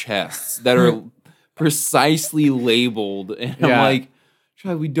dungeon of chests that are precisely labeled, and I'm Yeah. like,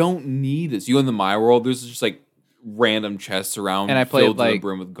 Charlie, we don't need this. You in the My World, there's just like random chests around, and I filled played to the like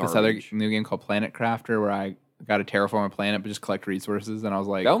brim with this other garbage. new game called Planet Crafter where I got to terraform a planet but just collect resources, and I was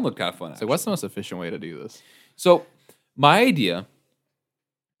like, That one looked kind of fun. so what's the most efficient way to do this? So my idea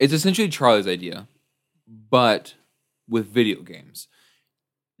is essentially Charlie's idea, but with video games.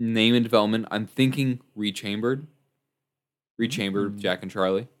 Name and development. I'm thinking Rechambered. Rechambered with Jack and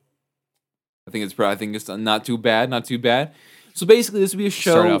Charlie. I think it's not too bad. Not too bad. So basically, this would be a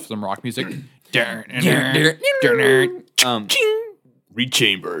show. Start off with some rock music.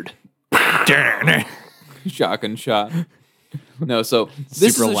 Rechambered. Shotgun shot. No, so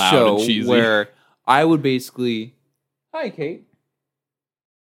this Super is a loud show and cheesy. where I would basically. Hi, Kate.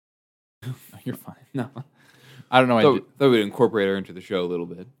 You're fine. No, I don't know. thought we'd incorporate her into the show a little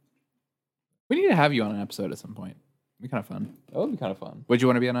bit. We need to have you on an episode at some point. It'd be kind of fun. That would be kind of fun. Would you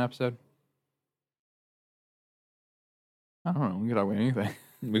want to be on an episode? I don't know. We can talk about anything.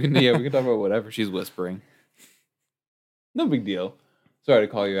 We can talk about whatever. She's whispering. No big deal. Sorry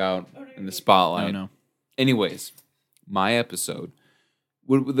to call you out in the spotlight. No. Anyways, my episodes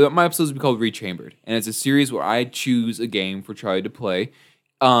would be called Rechambered, and it's a series where I choose a game for Charlie to play.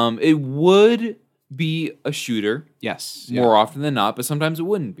 It would be a shooter Yes. more often than not, but sometimes it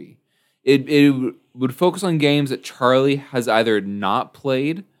wouldn't be. It would focus on games that Charlie has either not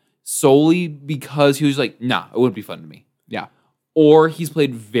played solely because he was like, nah, it wouldn't be fun to me. Yeah. Or he's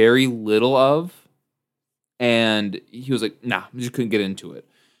played very little of, and he was like, nah, I just couldn't get into it.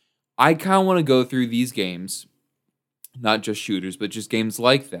 I kind of want to go through these games, not just shooters, but just games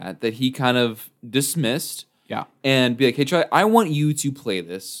like that he kind of dismissed. Yeah. And be like, hey, Charlie, I want you to play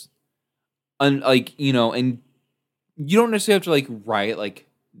this. And like, and you don't necessarily have to like write like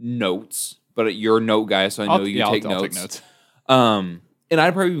notes, but you're a note guy, so I know you take I'll notes. take notes. And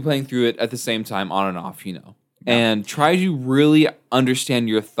I'd probably be playing through it at the same time, on and off, and try to really understand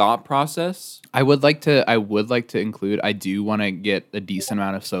your thought process. I would like to include, I do want to get a decent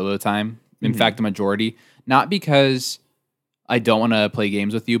amount of solo time. In fact, the majority. Not because I don't want to play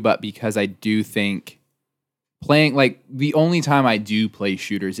games with you, but because I do think playing, like, the only time I do play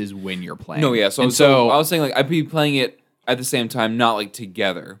shooters is when you're playing. No, yeah. So I was saying, like, I'd be playing it at the same time, not like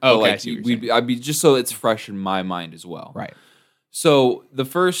together. But, Okay, I like, see what you're I'd be just so it's fresh in my mind as well. Right. So the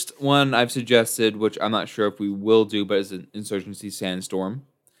first one I've suggested, which I'm not sure if we will do, but is an Insurgency Sandstorm.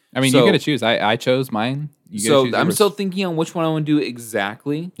 I mean, So- you get to choose. I chose mine. You get to So choose I'm yours. still thinking on which one I want to do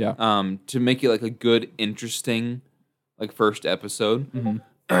exactly. Yeah. To make it like a good, interesting, like first episode. Mhm.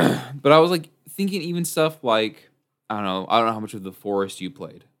 But I was like thinking even stuff like I don't know how much of The Forest you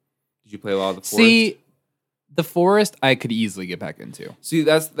played. Did you play a lot of The Forest? See, the Forest I could easily get back into. See,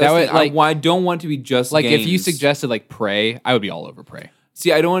 that's That would, the- like- I don't want it to be just Like, games. if you suggested, like, Prey, I would be all over Prey.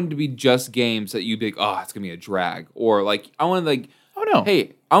 See, I don't want it to be just games that you'd be like, oh, it's gonna be a drag, or like I want to like, Oh, no.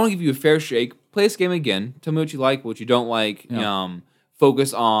 hey, I want to give you a fair shake. Play this game again. Tell me what you like, what you don't like. Yeah.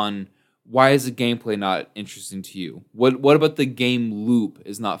 Focus on why is the gameplay not interesting to you? What about the game loop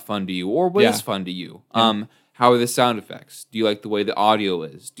is not fun to you, or what is Yeah. fun to you? Yeah. How are the sound effects? Do you like the way the audio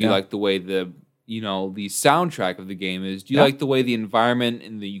is? Do you Yeah. like the way the soundtrack of the game is? Do you Yeah. like the way the environment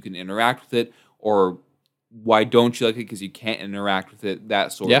and that you can interact with it, or why don't you like it because you can't interact with it?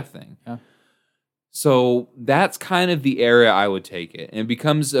 That sort Yeah. of thing. Yeah. So that's kind of the area I would take it, and it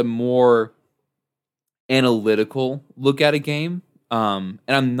becomes a more analytical look at a game. And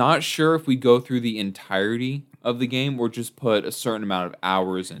I'm not sure if we go through the entirety of the game or just put a certain amount of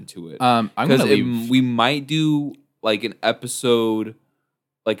hours into it. I'm Because gonna leave. we might do like an episode,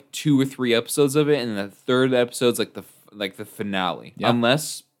 like 2 or 3 episodes of it, and the third episode's like the finale. Yeah.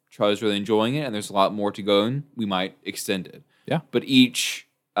 Unless Charlie's really enjoying it and there's a lot more to go in, we might extend it. Yeah. But each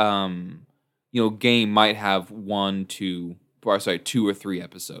game might have 2 or 3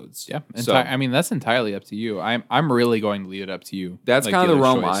 episodes. Yeah, so I mean that's entirely up to you. I'm really going to leave it up to you. that's like, kind of the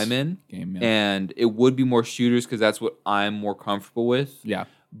dealer's realm choice I'm in, game. Yeah. and it would be more shooters because that's what I'm more comfortable with. Yeah.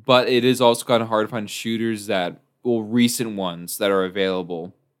 But it is also kind of hard to find shooters recent ones that are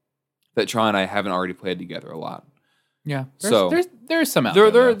available that Tron and I haven't already played together a lot. Yeah. So there's some out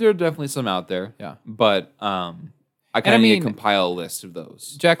there. There are definitely some out there. Yeah. But I kind of need to compile a list of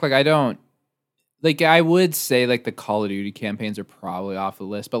those. Jack, like I would say like the Call of Duty campaigns are probably off the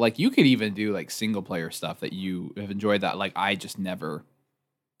list, but like you could even do like single player stuff that you have enjoyed that like I just never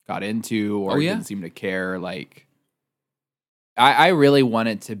got into or didn't seem to care. Like I really want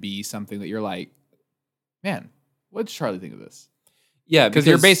it to be something that you're like, man, what does Charlie think of this? Yeah, because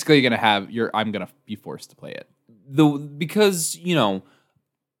you're basically gonna I'm gonna be forced to play it. Because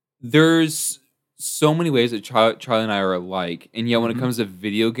there's so many ways that Charlie and I are alike, and yet when it comes to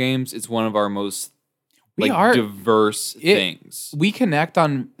video games, it's one of our most diverse things. We connect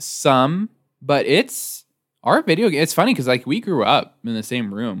on some, but it's our video game. It's funny because like we grew up in the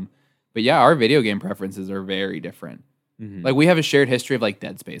same room, but yeah, our video game preferences are very different. Mm-hmm. Like we have a shared history of like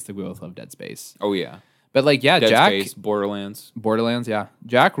Dead Space. Like we both love Dead Space. Oh yeah, but like yeah, Dead Jack Space, Borderlands. Yeah,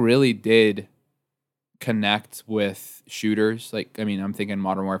 Jack really did connect with shooters. Like I mean, I'm thinking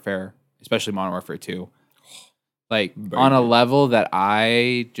Modern Warfare, especially Modern Warfare 2. Like on a level that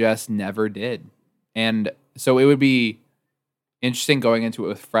I just never did. And so it would be interesting going into it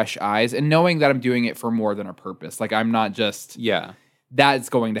with fresh eyes and knowing that I'm doing it for more than a purpose. Like I'm not just that's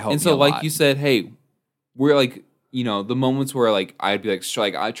going to help. And me so a like lot. you said, hey, we're like, the moments where like I'd be like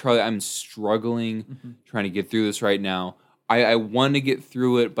Charlie, I'm struggling trying to get through this right now. I want to get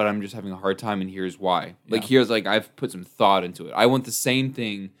through it, but I'm just having a hard time, and here's why. Like here's like I've put some thought into it. I want the same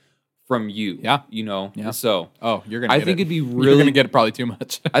thing from you. Yeah. Yeah. So you're gonna. I think it'd be really. You're gonna get it probably too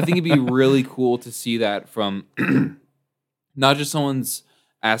much. I think it'd be really cool to see that from not just someone's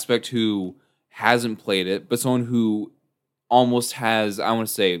aspect who hasn't played it, but someone who almost has, I want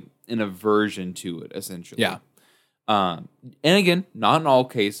to say, an aversion to it, essentially. Yeah. And again, not in all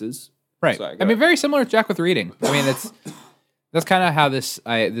cases. Right. So I mean, very similar to Jack with reading. I mean, that's kind of how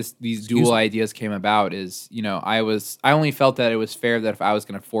these dual ideas came about. Is I only felt that it was fair that if I was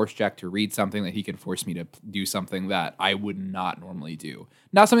going to force Jack to read something, that he could force me to do something that I would not normally do.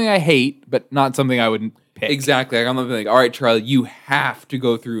 Not something I hate, but not something I wouldn't pick. Exactly. Like, I'm not like, all right, Charlie, you have to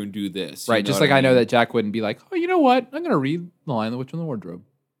go through and do this. Right. Just like I know that Jack wouldn't be like, oh, you know what? I'm going to read The Lion, the Witch, and the Wardrobe.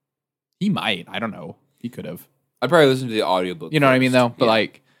 He might. I don't know. He could have. I'd probably listen to the audiobook. You know what I mean, though? But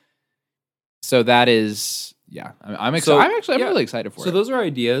like, so that is, yeah. I'm excited. I'm really excited for it. So those are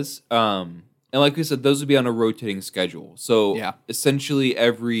ideas. And like we said, those would be on a rotating schedule. So essentially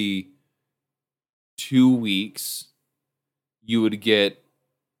every 2 weeks, you would get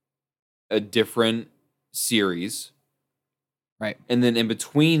a different series. Right. And then in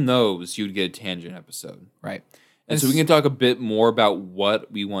between those, you would get a tangent episode. Right. And so we can talk a bit more about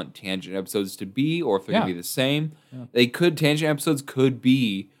what we want tangent episodes to be, or if they're going to be the same. Yeah. Tangent episodes could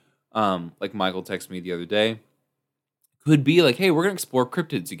be, like Michael texted me the other day, could be like, hey, we're going to explore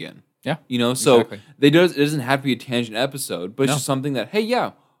cryptids again. Yeah. So it doesn't have to be a tangent episode, but it's just something that, hey,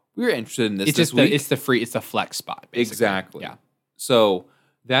 yeah, we were interested in this this week. It's the flex spot, basically. Exactly. Yeah. So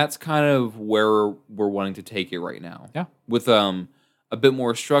that's kind of where we're wanting to take it right now. Yeah. With a bit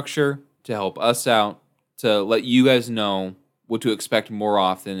more structure to help us out, to let you guys know what to expect more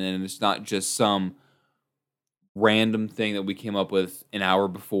often, and it's not just some random thing that we came up with an hour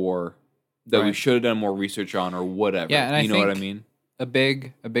before that we should have done more research on or whatever. Yeah, and you know what I mean? A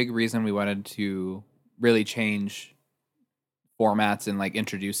big reason we wanted to really change formats and like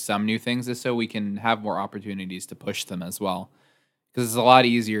introduce some new things is so we can have more opportunities to push them as well. Because it's a lot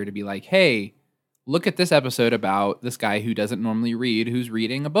easier to be like, hey, look at this episode about this guy who doesn't normally read, who's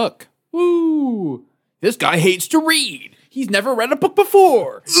reading a book. Woo! This guy hates to read. He's never read a book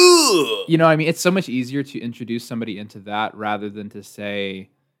before. Ugh. You know what I mean? It's so much easier to introduce somebody into that rather than to say,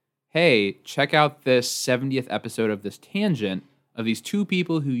 hey, check out this 70th episode of this tangent of these two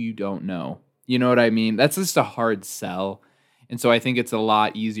people who you don't know. You know what I mean? That's just a hard sell. And so I think it's a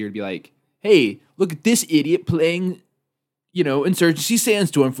lot easier to be like, hey, look at this idiot playing, Insurgency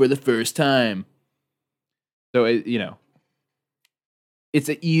Sandstorm for the first time. So, it's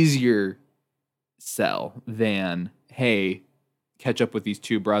an easier sell than, hey, catch up with these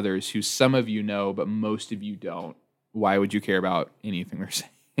two brothers who some of you know, but most of you don't. Why would you care about anything they're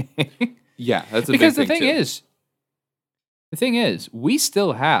saying? Yeah, that's a because big thing the thing is, we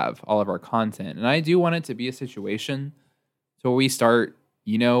still have all of our content, and I do want it to be a situation so we start,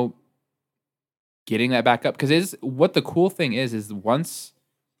 getting that back up. Because what the cool thing is once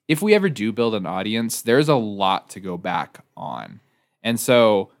if we ever do build an audience, there's a lot to go back on. And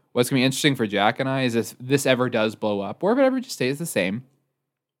so what's going to be interesting for Jack and I is if this ever does blow up or if it ever just stays the same,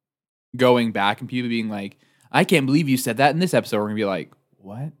 going back and people being like, I can't believe you said that in this episode. We're going to be like,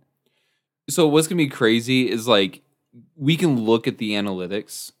 what? So what's going to be crazy is like we can look at the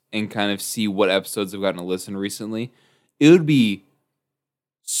analytics and kind of see what episodes have gotten a listen recently. It would be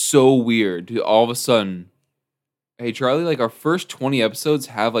so weird to all of a sudden, hey, Charlie, like our first 20 episodes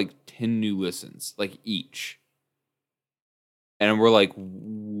have like 10 new listens, like each. And we're like,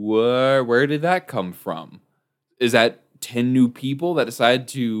 where did that come from? Is that 10 new people that decided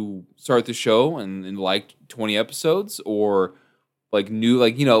to start the show and liked 20 episodes? Or like new,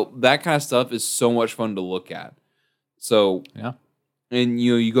 like, you know, that kind of stuff is so much fun to look at. So, Yeah. And,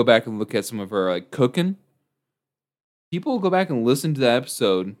 you know, you go back and look at some of our like cooking. People go back and listen to that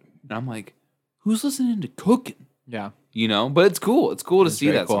episode. And I'm like, who's listening to cooking? Yeah. You know, but it's cool. It's cool to It's see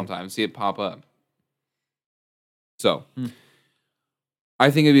very that cool. sometimes, see it pop up. So, I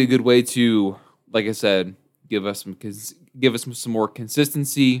think it'd be a good way to, like I said, give us some more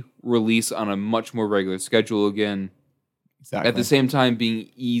consistency, release on a much more regular schedule again. Exactly. At the same time, being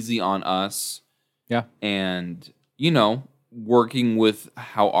easy on us. Yeah. And, you know, working with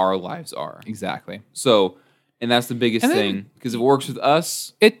how our lives are. Exactly. So, and that's the biggest And then- thing. Because if it works with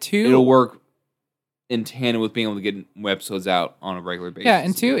us, It too. it'll work in tandem with being able to get episodes out on a regular basis. Yeah,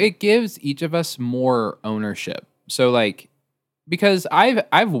 and two, it gives each of us more ownership. So like, because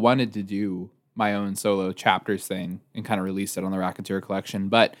I've wanted to do my own solo chapters thing and kind of release it on the Raconteur collection,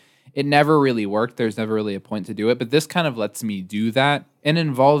 but it never really worked. There's never really a point to do it. But this kind of lets me do that and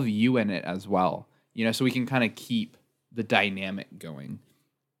involve you in it as well. You know, so we can kind of keep the dynamic going.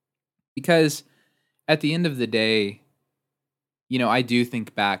 Because at the end of the day, you know, I do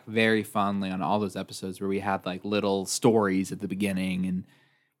think back very fondly on all those episodes where we had like little stories at the beginning and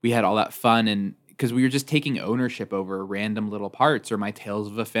we had all that fun, and because we were just taking ownership over random little parts, or my Tales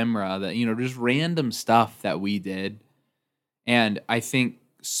of Ephemera, that, you know, just random stuff that we did. And I think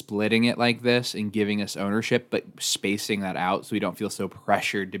splitting it like this and giving us ownership, but spacing that out so we don't feel so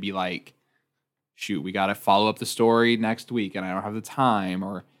pressured to be like, shoot, we got to follow up the story next week and I don't have the time.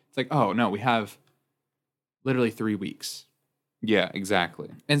 Or it's like, oh no, we have literally 3 weeks. Yeah, exactly.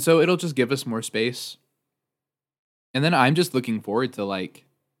 And so it'll just give us more space. And then I'm just looking forward to like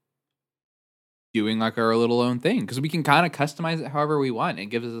doing like our little own thing, because we can kind of customize it however we want. It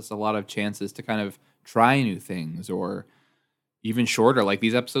gives us a lot of chances to kind of try new things, or even shorter. Like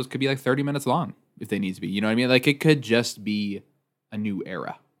these episodes could be like 30 minutes long if they need to be. You know what I mean? Like it could just be a new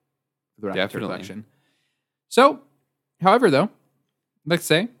era for the Raconteur Definitely. collection. So, however, though, let's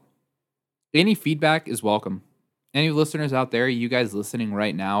say any feedback is welcome. Any listeners out there, you guys listening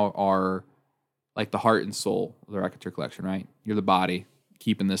right now are like the heart and soul of the Raconteur collection, right? You're the body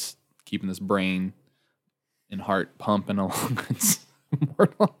keeping this brain and heart pumping along. It's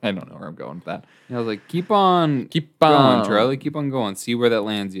immortal. I don't know where I'm going with that. And I was like, keep on going, Charlie. Keep on going. See where that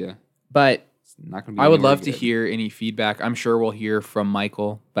lands you. But It's not gonna be I would anywhere love to good. hear any feedback. I'm sure we'll hear from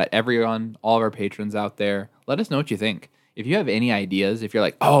Michael, but everyone, all of our patrons out there, let us know what you think. If you have any ideas, if you're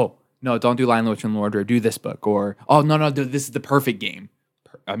like, oh, no, don't do Lion, the Witch, and the Lord, or do this book, or, oh, no, this is the perfect game.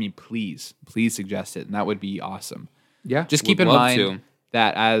 I mean, please suggest it, and that would be awesome. Yeah. Just would keep in love mind to.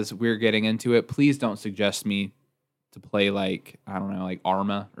 that as we're getting into it, please don't suggest me to play like, I don't know, like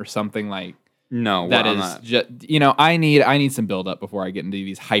Arma or something like No, that. I'm Is not. just, you know, I need some build up before I get into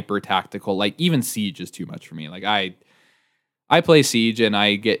these hyper tactical, like even Siege is too much for me. Like I play Siege and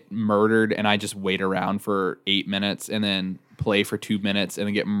I get murdered and I just wait around for 8 minutes and then play for 2 minutes and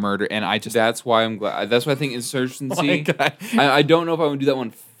then get murdered, and I just That's why I'm glad. That's why I think Insurgency. Like, I don't know if I would do that one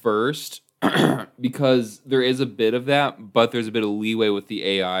first because there is a bit of that, but there's a bit of leeway with the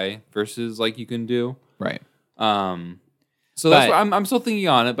AI versus like you can do. right. So that's But- why I'm still thinking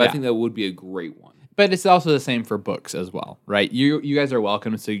on it, but Yeah. I think that would be a great one. But it's also the same for books as well, right? You guys are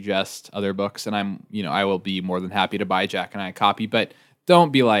welcome to suggest other books, and I will be more than happy to buy Jack and I a copy. But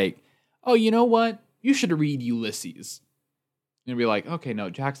don't be like, oh, you know what? You should read Ulysses. And be like, okay, no,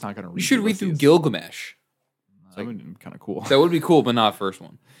 Jack's not going to read. You should read through Ulysses. Gilgamesh. That would be kind of cool. That would be cool, but not first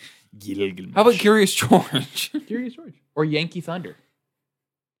one. Gilgamesh. How about Curious George? Curious George or Yankee Thunder,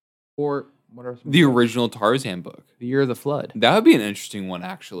 or what are some The original Tarzan book. The Year of the Flood? That would be an interesting one,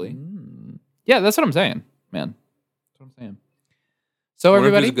 actually. Yeah, that's what I'm saying, man. That's what I'm saying. So I wonder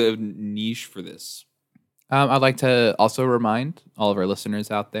if everybody, there's a good niche for this. I'd like to also remind all of our listeners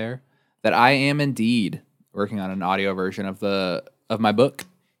out there that I am indeed working on an audio version of my book.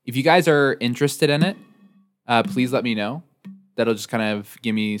 If you guys are interested in it, please let me know. That'll just kind of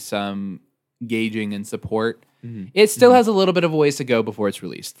give me some gauging and support. it still has a little bit of a ways to go before it's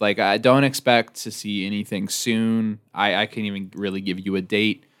released. Like, I don't expect to see anything soon. I can't even really give you a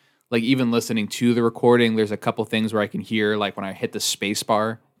date. Like, even listening to the recording, there's a couple things where I can hear, like, when I hit the space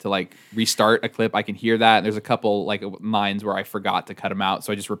bar to, like, restart a clip, I can hear that. And there's a couple, like, lines where I forgot to cut them out,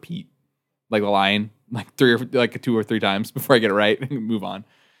 so I just repeat, like, the line, like, 2 or 3 times before I get it right and move on.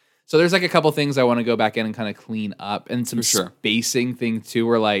 So there's, like, a couple things I want to go back in and kind of clean up. And some spacing thing, too,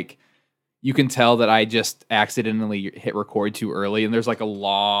 where, like, you can tell that I just accidentally hit record too early, and there's, like, a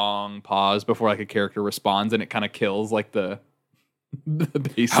long pause before, like, a character responds, and it kind of kills, like, the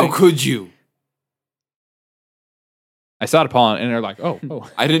basic. How could you? I saw it upon, and they're like, oh.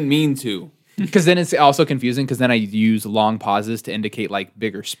 I didn't mean to. Because then it's also confusing, because then I use long pauses to indicate, like,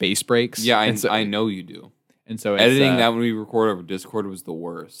 bigger space breaks. Yeah, I know you do. And so it's, editing that when we record over Discord was the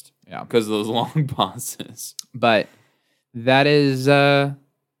worst. Yeah. Because of those long pauses. But that is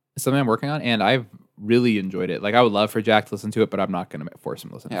something I'm working on, and I've really enjoyed it. Like, I would love for Jack to listen to it, but I'm not going to force him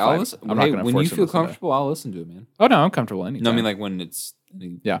to listen to it. I'll listen. I'm not going to force him when you to feel listen to it. comfortable, I'll listen to it, man. Oh, no, I'm comfortable anytime. No, I mean, like, when it's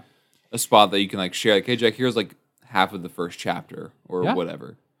a spot that you can, like, share. Like, hey, Jack, here's, like, half of the first chapter or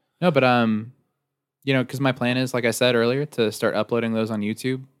whatever. No, but, you know, because my plan is, like I said earlier, to start uploading those on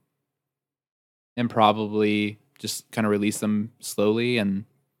YouTube and probably just kind of release them slowly and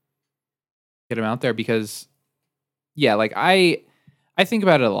get them out there, because, yeah, like, I think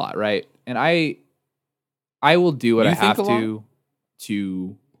about it a lot, right? And I will do what I have to,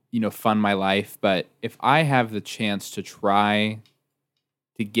 you know, fund my life. But if I have the chance to try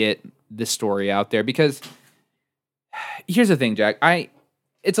to get this story out there, because here's the thing, Jack,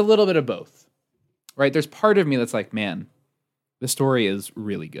 it's a little bit of both, right? There's part of me that's like, man, the story is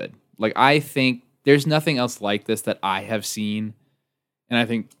really good. Like, I think there's nothing else like this that I have seen, and I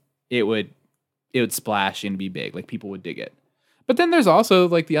think it would splash and be big. Like, people would dig it. But then there's also,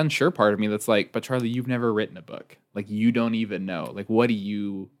 like, the unsure part of me that's like, but Charlie, you've never written a book. Like, you don't even know. Like, what do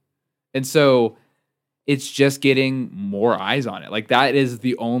you... And so it's just getting more eyes on it. Like, that is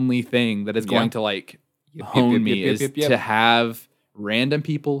the only thing that is going to, like, hone me, is to have random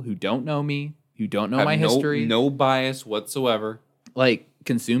people who don't know me, who don't know my history. No bias whatsoever. Like,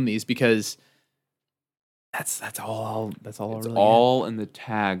 consume these, because that's all It's really all in the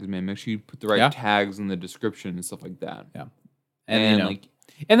tags, man. Make sure you put the right tags in the description and stuff like that. Yeah. And, you know, like,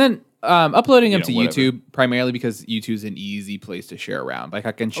 and then uploading them to whatever. YouTube, primarily because YouTube's an easy place to share around. Like,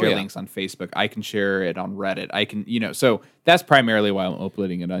 I can share links on Facebook. I can share it on Reddit. I can, you know, so that's primarily why I'm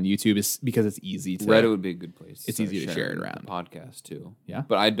uploading it on YouTube, is because it's easy to... Reddit would be a good place. It's easy to share it around. The podcast, too. Yeah.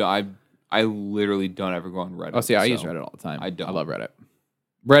 But I literally don't ever go on Reddit. Oh, see, I use Reddit all the time. I don't. I love Reddit.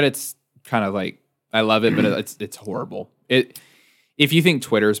 Reddit's kind of like, I love it, but it's horrible. If you think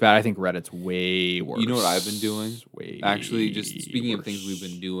Twitter's bad, I think Reddit's way worse. You know what I've been doing? Actually, just speaking of things we've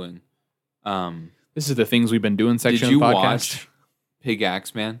been doing. This is the things we've been doing section Did you of the podcast. watch Pig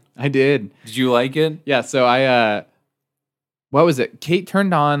Axe Man? I did. Did you like it? Yeah, so what was it? Kate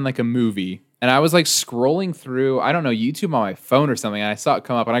turned on, like, a movie, and I was, like, scrolling through, I don't know, YouTube on my phone or something, and I saw it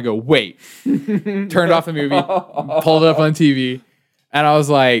come up, and I go, wait. Turned off the movie, pulled it up on TV, and I was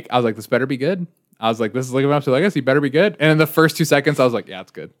like, this better be good. I was like, this is looking up to Legacy, better be good. And in the first 2 seconds, I was like, yeah, it's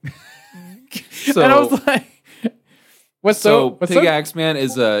good. So, and I was like, what's Pig Axe Man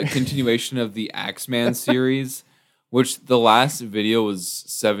is a continuation of the Axeman series, which the last video was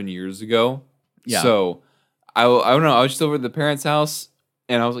 7 years ago. Yeah. So I don't know. I was just over at the parents' house,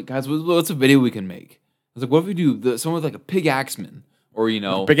 and I was like, guys, what's a video we can make? I was like, what if we do someone with, like, a pig axeman, or, you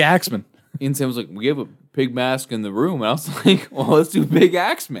know, Big Axeman? And Sam was like, we have a pig mask in the room, and I was like, well, let's do Pig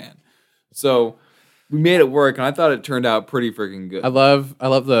Axeman. So we made it work, and I thought it turned out pretty freaking good. I love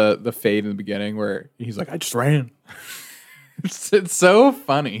the fade in the beginning where he's like, I just ran. It's so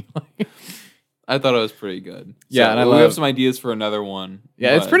funny. I thought it was pretty good. Yeah, so and we have some ideas for another one.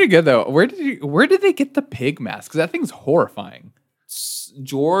 Yeah, it's pretty good though. Where did they get the pig mask? Because that thing's horrifying.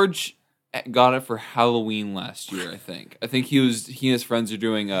 George got it for Halloween last year, I think. I think he and his friends are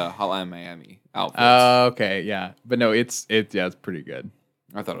doing a Hotline Miami outfits. Okay, yeah, but no, it's pretty good.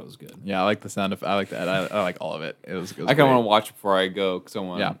 I thought it was good. Yeah, I like the sound of. I like that. I like all of it. It was I kind of want to watch it before I go because I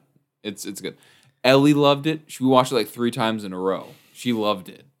want. Yeah, it's good. Ellie loved it. We watched it like 3 times in a row. She loved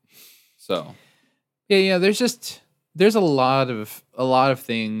it. So yeah. There's a lot of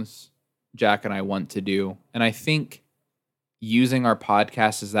things Jack and I want to do, and I think using our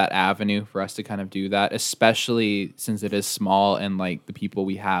podcast as that avenue for us to kind of do that, especially since it is small and like the people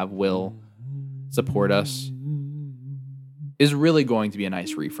we have will support us, is really going to be a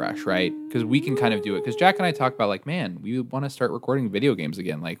nice refresh, right? Because we can kind of do it. Because Jack and I talk about like, man, we want to start recording video games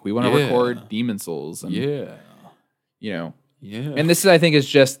again. Like we want to record Demon Souls. And, you know. Yeah. And this is, I think, is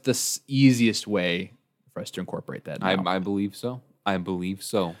just the easiest way for us to incorporate that now. I believe so. I believe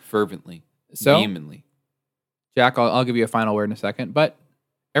so. Fervently. So, vehemently. Jack, I'll give you a final word in a second. But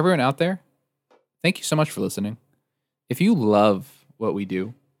everyone out there, thank you so much for listening. If you love what we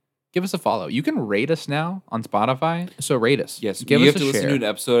do, give us a follow. You can rate us now on Spotify, so rate us. Yes, give you us have to listen to an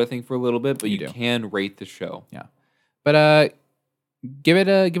episode, I think, for a little bit, but you can rate the show. Yeah, but give it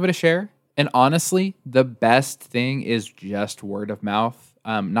a share. And honestly, the best thing is just word of mouth.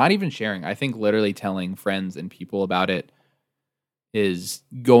 Not even sharing. I think literally telling friends and people about it is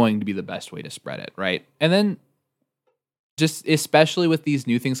going to be the best way to spread it, right? And then just especially with these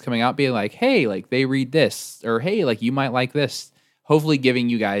new things coming out, being like, hey, like they read this, or hey, like you might like this. Hopefully giving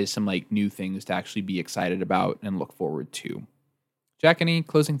you guys some like new things to actually be excited about and look forward to. Jack, any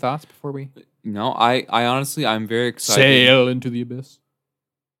closing thoughts before we? No, I honestly, I'm very excited. Sail into the abyss.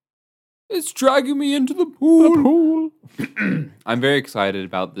 It's dragging me into the pool. I'm very excited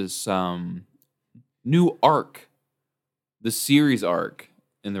about this new arc, the series arc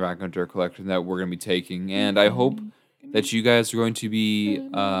in the Raconteur collection that we're going to be taking, and I hope that you guys are going to be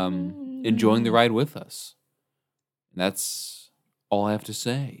enjoying the ride with us. And that's all I have to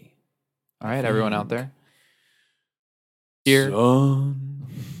say. All right, everyone out there. Here, Son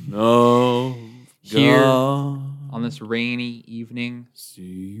of here God, on this rainy evening, see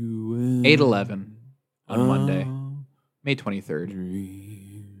you in 8/11 on Monday, a May 23rd.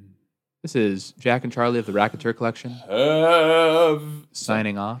 dream. This is Jack and Charlie of the Raconteur Collection Have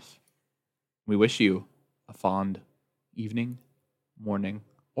signing off. We wish you a fond evening, morning,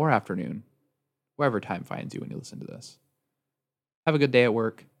 or afternoon, wherever time finds you when you listen to this. Have a good day at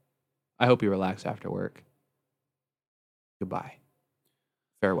work. I hope you relax after work. Goodbye.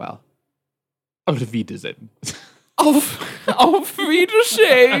 Farewell. Auf Wiedersehen. Auf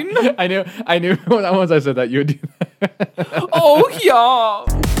Wiedersehen. I knew once I said that you would do that. Oh,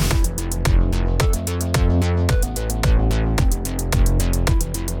 yeah.